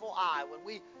watchful eye, when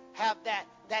we have that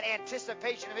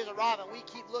anticipation of his arrival, and we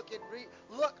keep looking,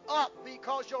 look up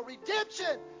because your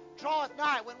redemption draweth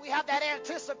nigh. When we have that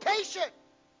anticipation,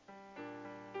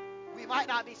 we might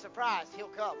not be surprised he'll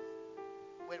come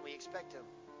when we expect him.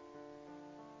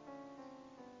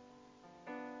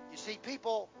 You see,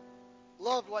 people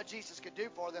loved what Jesus could do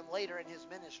for them later in his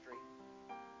ministry.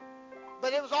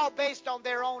 But it was all based on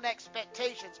their own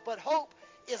expectations. But hope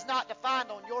is not defined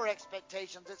on your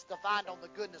expectations. It's defined on the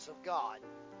goodness of God.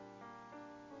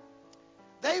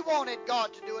 They wanted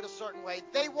God to do it a certain way.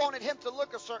 They wanted him to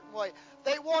look a certain way.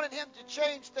 They wanted him to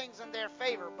change things in their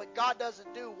favor. But God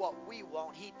doesn't do what we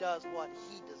want. He does what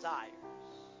he desires.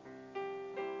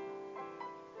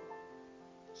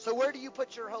 So where do you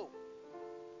put your hope?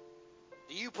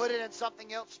 Do you put it in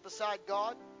something else beside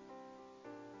God?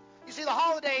 You see, the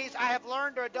holidays, I have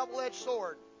learned, are a double-edged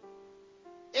sword.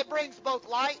 It brings both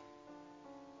light,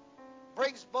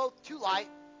 brings both to light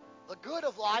the good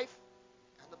of life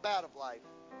and the bad of life.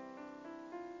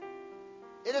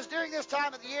 It is during this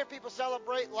time of the year people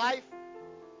celebrate life.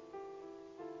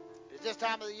 It is this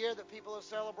time of the year that people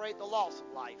celebrate the loss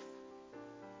of life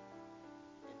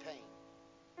and pain.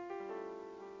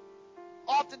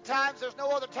 Oftentimes, there's no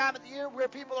other time of the year where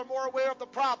people are more aware of the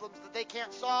problems that they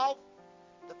can't solve,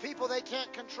 the people they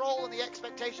can't control, and the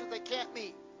expectations they can't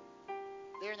meet.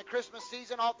 During the Christmas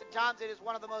season, oftentimes it is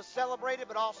one of the most celebrated,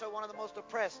 but also one of the most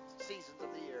oppressed seasons of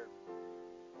the year.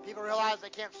 People realize they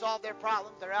can't solve their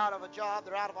problems. They're out of a job.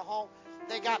 They're out of a home.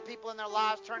 They got people in their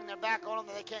lives turning their back on them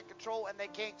that they can't control, and they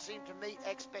can't seem to meet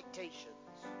expectations.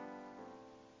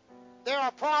 There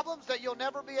are problems that you'll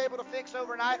never be able to fix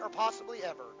overnight or possibly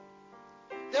ever.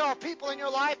 There are people in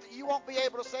your life that you won't be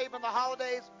able to save in the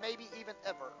holidays, maybe even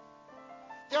ever.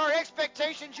 There are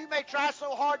expectations you may try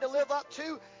so hard to live up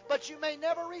to, but you may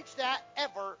never reach that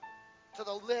ever to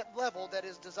the level that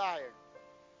is desired.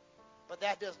 But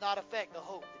that does not affect the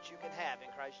hope that you can have in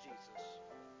Christ Jesus.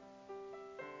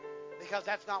 Because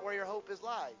that's not where your hope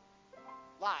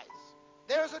lies.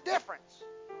 There's a difference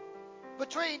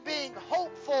between being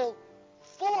hopeful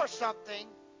for something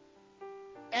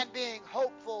and being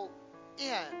hopeful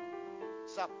in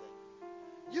something.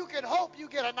 You can hope you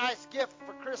get a nice gift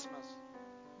for Christmas,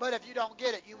 but if you don't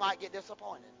get it, you might get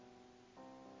disappointed.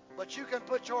 But you can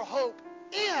put your hope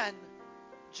in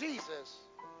Jesus,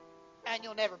 and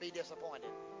you'll never be disappointed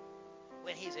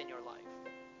when he's in your life.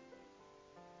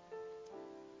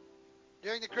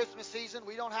 During the Christmas season,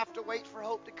 we don't have to wait for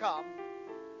hope to come.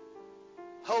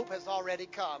 Hope has already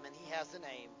come, and he has a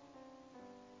name.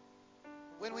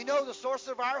 When we know the source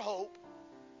of our hope,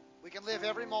 we can live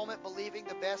every moment believing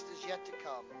the best is yet to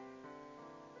come.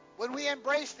 When we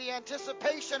embrace the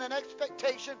anticipation and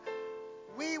expectation,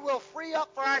 we will free up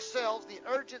for ourselves the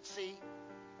urgency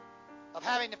of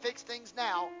having to fix things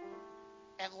now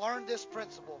and learn this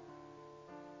principle,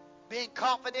 being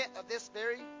confident of this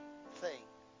very thing,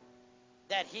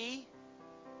 that he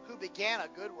who began a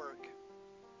good work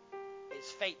is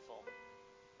faithful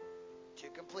to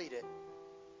complete it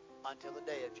until the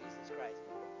day of Jesus Christ.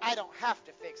 I don't have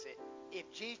to fix it.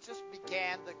 If Jesus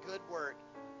began the good work,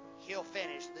 He'll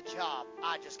finish the job.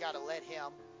 I just got to let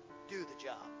Him do the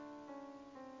job.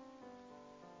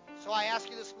 So I ask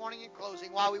you this morning in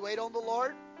closing, while we wait on the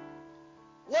Lord,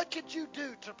 what could you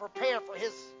do to prepare for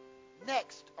His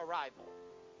next arrival?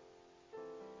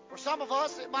 For some of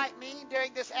us, it might mean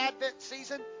during this Advent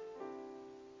season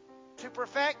to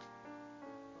perfect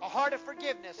a heart of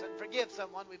forgiveness and forgive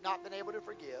someone we've not been able to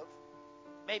forgive.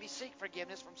 Maybe seek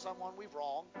forgiveness from someone we've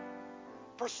wronged.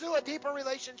 Pursue a deeper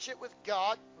relationship with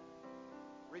God.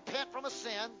 Repent from a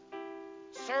sin.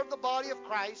 Serve the body of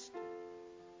Christ.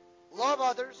 Love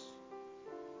others.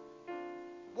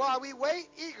 While we wait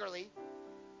eagerly,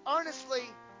 earnestly,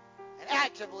 and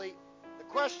actively, the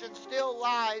question still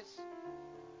lies,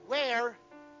 where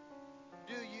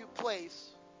do you place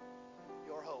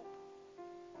your hope?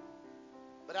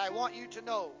 But I want you to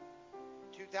know,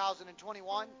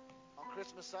 2021, on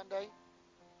Christmas Sunday,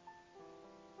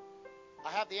 I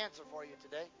have the answer for you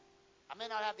today. I may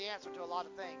not have the answer to a lot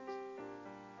of things,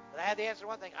 but I have the answer to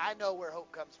one thing. I know where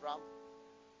hope comes from.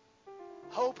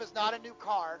 Hope is not a new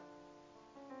car.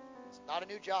 It's not a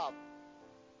new job.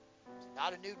 It's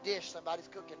not a new dish somebody's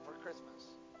cooking for Christmas.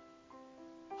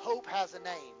 Hope has a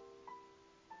name.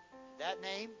 That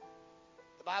name,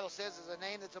 the Bible says, is a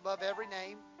name that's above every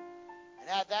name. And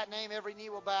at that name, every knee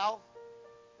will bow,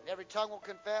 and every tongue will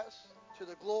confess to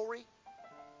the glory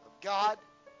of God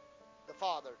the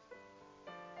Father.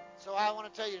 So I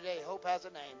want to tell you today, hope has a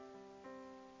name.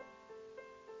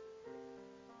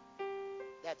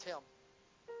 That's Him.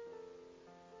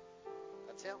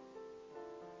 That's Him.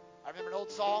 I remember an old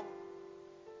song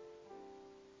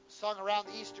sung around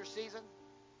the Easter season.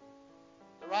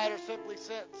 The writer simply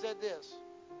said this: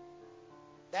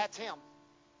 that's Him.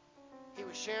 He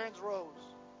was Sharon's rose.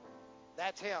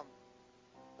 That's Him.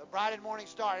 The bright and morning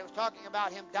star. He was talking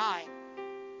about Him dying.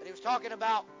 But He was talking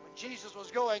about when Jesus was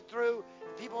going through,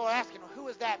 and people were asking, who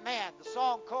is that man? The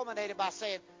song culminated by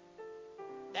saying,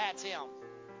 that's Him.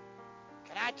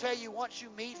 Can I tell you, once you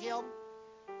meet Him,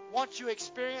 once you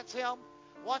experience Him,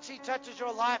 once He touches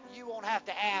your life, you won't have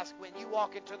to ask when you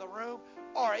walk into the room,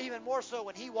 or even more so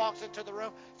when He walks into the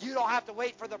room. You don't have to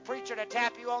wait for the preacher to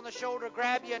tap you on the shoulder,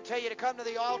 grab you, and tell you to come to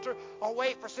the altar, or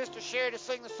wait for Sister Sherry to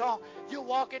sing the song. You'll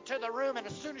walk into the room, and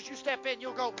as soon as you step in,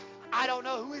 you'll go, I don't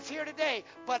know who is here today,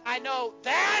 but I know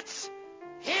that's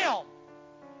Him.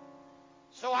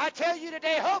 So I tell you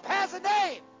today, hope has a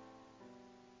name,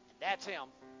 and that's Him.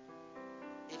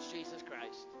 It's Jesus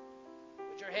Christ.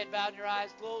 With your head bowed and your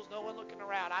eyes closed, no one looking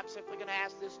around, I'm simply going to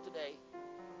ask this today.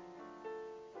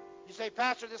 You say,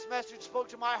 Pastor, this message spoke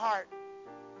to my heart.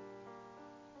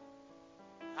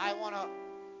 I want to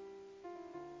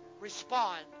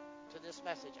respond to this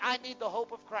message. I need the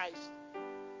hope of Christ,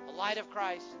 the light of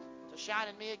Christ to shine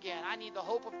in me again. I need the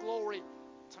hope of glory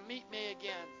to meet me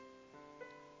again.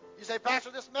 You say,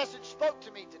 Pastor, this message spoke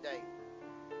to me today.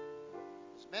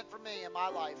 It's meant for me in my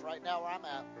life right now where I'm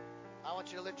at. I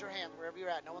want you to lift your hand wherever you're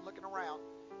at. No one looking around.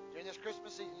 During this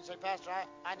Christmas season, you say, Pastor,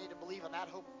 I need to believe in that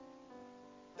hope.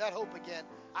 That hope again.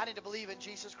 I need to believe in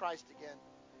Jesus Christ again.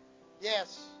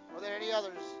 Yes. Are there any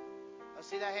others? I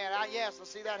see that hand. Yes, I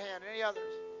see that hand. Any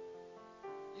others?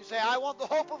 You say, I want the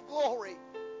hope of glory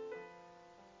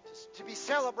to be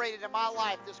celebrated in my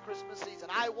life this Christmas season.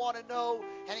 I want to know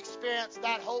and experience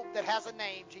that hope that has a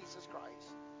name, Jesus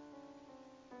Christ.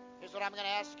 Here's what I'm going to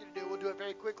ask you to do. We'll do it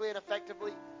very quickly and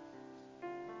effectively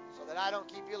so that I don't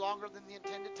keep you longer than the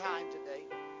intended time today.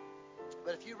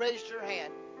 But if you raised your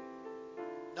hand,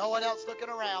 no one else looking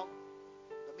around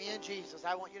but me and Jesus,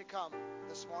 I want you to come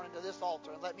this morning to this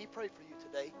altar and let me pray for you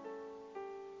today.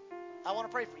 I want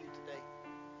to pray for you today.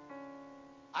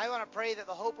 I want to pray that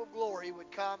the hope of glory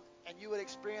would come and you would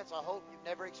experience a hope you've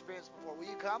never experienced before. Will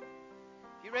you come?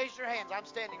 If you raise your hands, I'm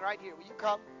standing right here. Will you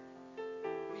come?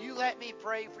 Will you let me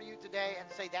pray for you today and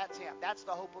say, that's Him. That's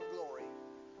the hope of glory.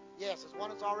 Yes, there's one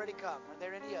that's already come. Are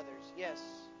there any others? Yes.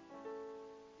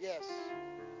 Yes.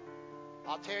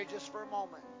 I'll tarry just for a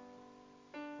moment.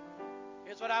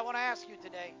 Here's what I want to ask you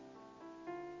today.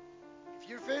 If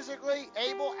you're physically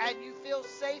able and you feel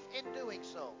safe in doing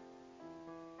so,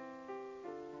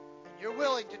 and you're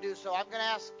willing to do so, I'm going to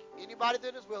ask anybody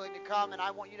that is willing to come, and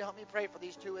I want you to help me pray for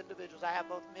these two individuals. I have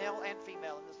both male and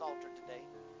female in this altar today.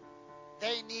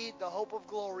 They need the hope of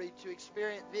glory to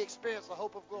experience the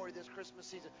hope of glory this Christmas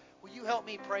season. Will you help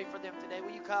me pray for them today?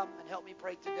 Will you come and help me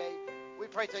pray today? We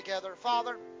pray together.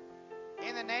 Father,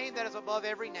 in the name that is above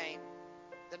every name,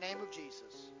 the name of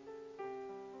Jesus.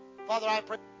 Father, I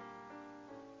pray.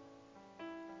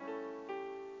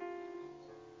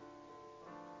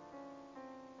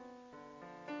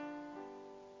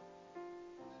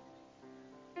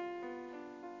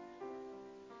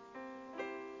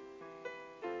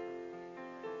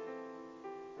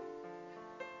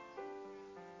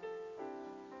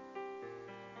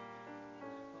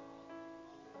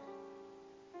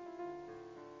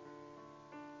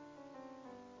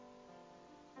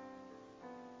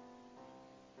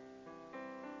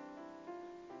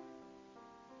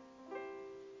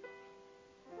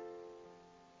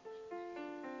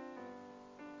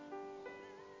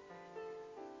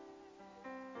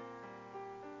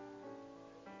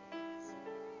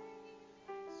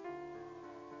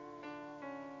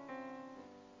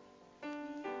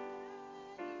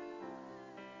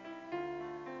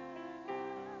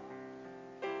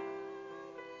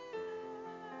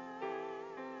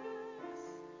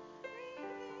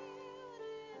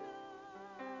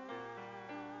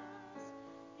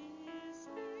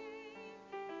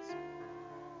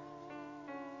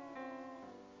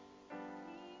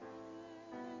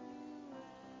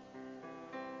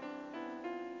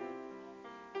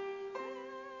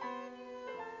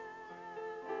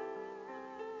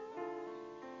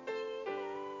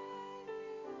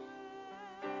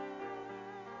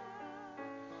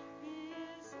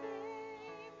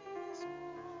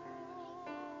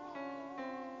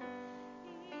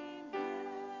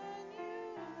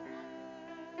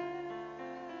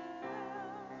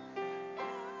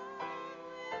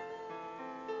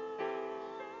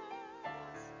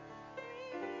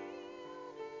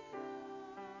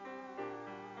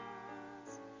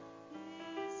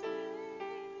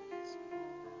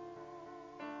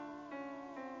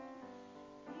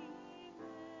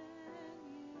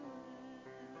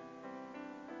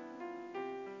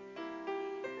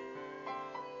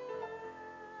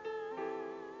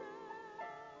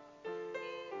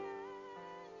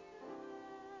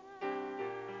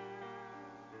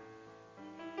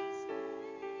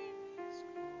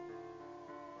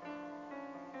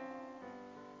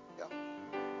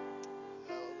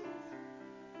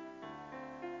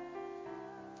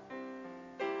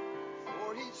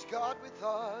 God with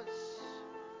us,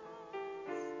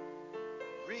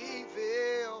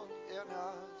 revealed in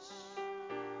us.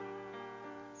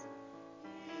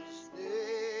 His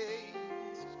name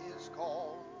is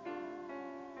called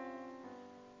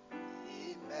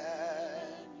Emmanuel.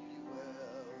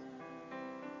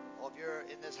 All of you are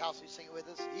in this house, you sing it with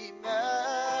us.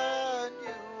 Emmanuel.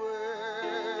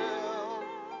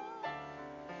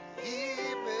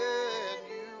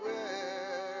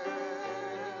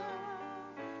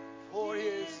 For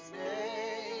his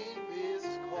name is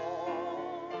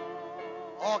called.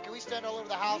 Oh, can we stand all over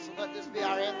the house and let this be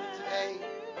our anthem today?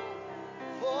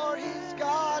 For he's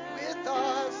God with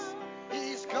us.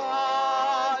 He's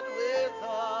God with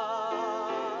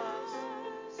us.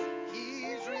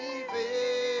 He's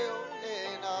revealed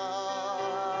in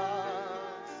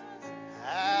us.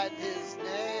 And his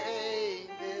name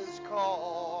is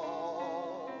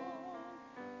called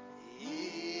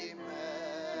Emmanuel.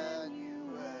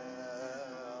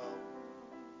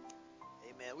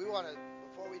 Amen. We want to,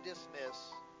 before we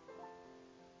dismiss,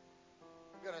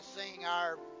 we're going to sing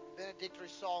our benedictory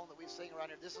song that we sing around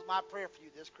here. This is my prayer for you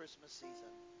this Christmas season.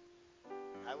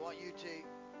 I want you to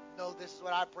know this is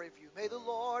what I pray for you. May the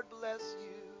Lord bless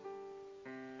you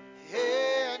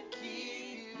and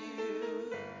keep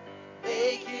you.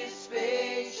 Make his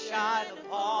face shine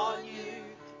upon you.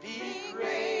 Be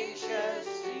gracious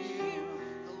to you.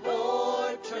 The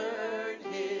Lord turn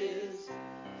his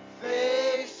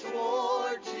face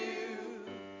towards you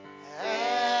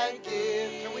and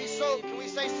give. Can we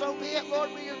say so be it,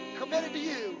 Lord? We are committed to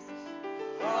you.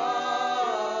 Amen.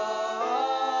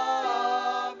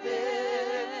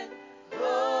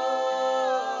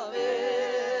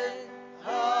 Amen.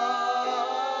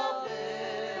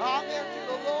 Amen. Amen to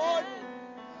the Lord.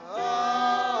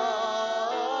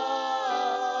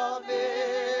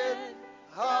 Amen.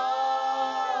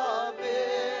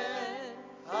 Amen.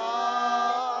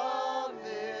 Amen.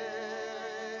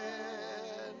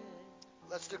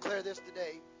 Let's declare this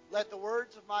today. Let the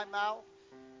words of my mouth,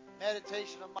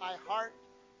 meditation of my heart,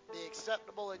 be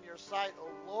acceptable in your sight, O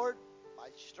Lord, my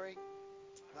strength,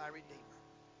 my Redeemer.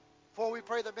 Before we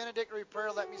pray the benedictory prayer,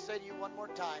 let me say to you one more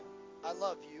time, I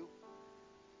love you.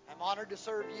 I'm honored to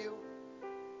serve you.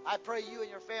 I pray you and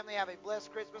your family have a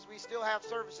blessed Christmas. We still have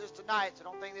services tonight, so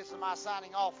don't think this is my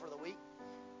signing off for the week.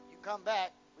 You come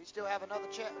back. We still have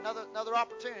another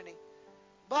opportunity.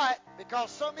 But because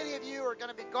so many of you are going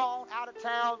to be gone, out of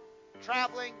town,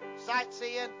 traveling,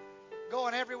 sightseeing,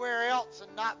 going everywhere else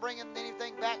and not bringing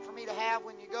anything back for me to have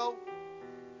when you go.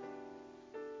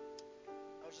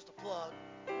 That was just a plug.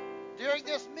 During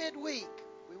this midweek,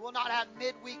 we will not have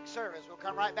midweek service. We'll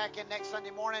come right back in next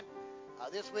Sunday morning.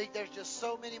 This week, there's just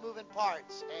so many moving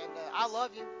parts. And I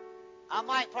love you. I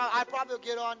probably will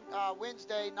get on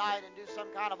Wednesday night and do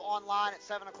some kind of online at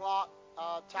 7 o'clock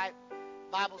type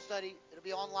Bible study. It'll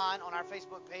be online on our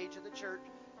Facebook page of the church.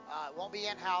 It won't be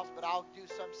in-house, but I'll do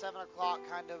some 7 o'clock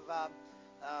kind of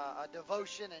a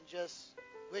devotion and just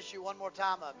wish you one more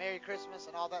time a Merry Christmas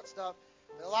and all that stuff.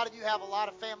 But a lot of you have a lot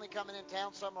of family coming in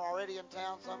town. Some are already in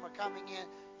town. Some are coming in.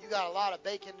 You got a lot of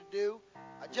baking to do.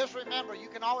 Just remember, you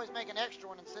can always make an extra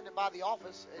one and send it by the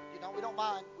office. We don't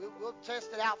mind. We'll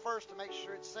test it out first to make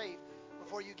sure it's safe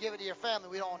before you give it to your family.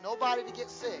 We don't want nobody to get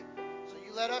sick. So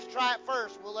you let us try it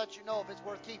first. We'll let you know if it's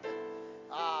worth keeping.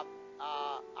 I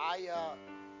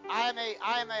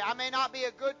may not be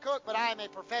a good cook, but I am a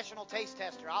professional taste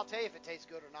tester. I'll tell you if it tastes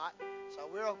good or not. So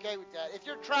we're okay with that. If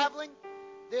you're traveling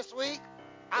this week,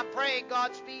 I'm praying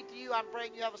Godspeed to you. I'm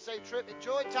praying you have a safe trip.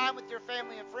 Enjoy time with your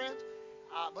family and friends,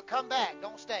 but come back.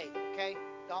 Don't stay. Okay?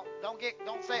 Don't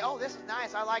say, oh, this is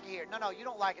nice. I like it here. No, you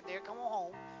don't like it there. Come on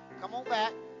home. Come on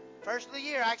back. First of the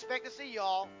year, I expect to see you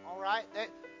all. All right?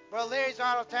 Brother Larry's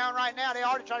out of town right now. They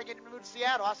already trying to get him to move to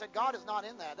Seattle. I said, God is not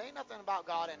in that. There ain't nothing about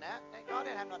God in that. God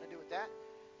didn't have nothing to do with that.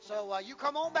 So you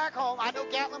come on back home. I know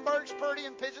Gatlinburg's pretty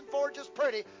and Pigeon Forge is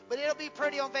pretty, but it'll be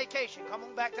pretty on vacation. Come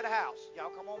on back to the house. Y'all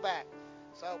come on back.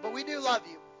 But we do love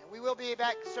you, and we will be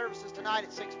back to services tonight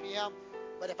at 6 p.m.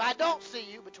 But if I don't see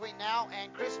you between now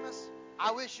and Christmas,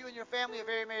 I wish you and your family a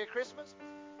very Merry Christmas,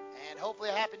 and hopefully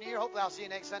a Happy New Year. Hopefully I'll see you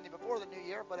next Sunday before the New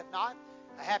Year, but if not,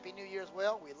 a Happy New Year as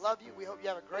well. We love you. We hope you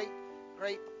have a great,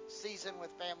 great season with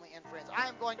family and friends. I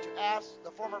am going to ask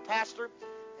the former pastor and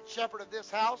shepherd of this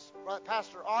house,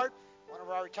 Pastor Art, one of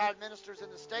our retired ministers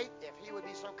in the state, if he would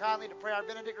be so kindly to pray our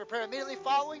benedictory prayer immediately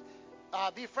following.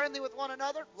 Be friendly with one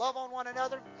another, love on one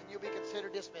another, and you'll be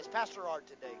considered dismissed. Pastor Art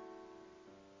today.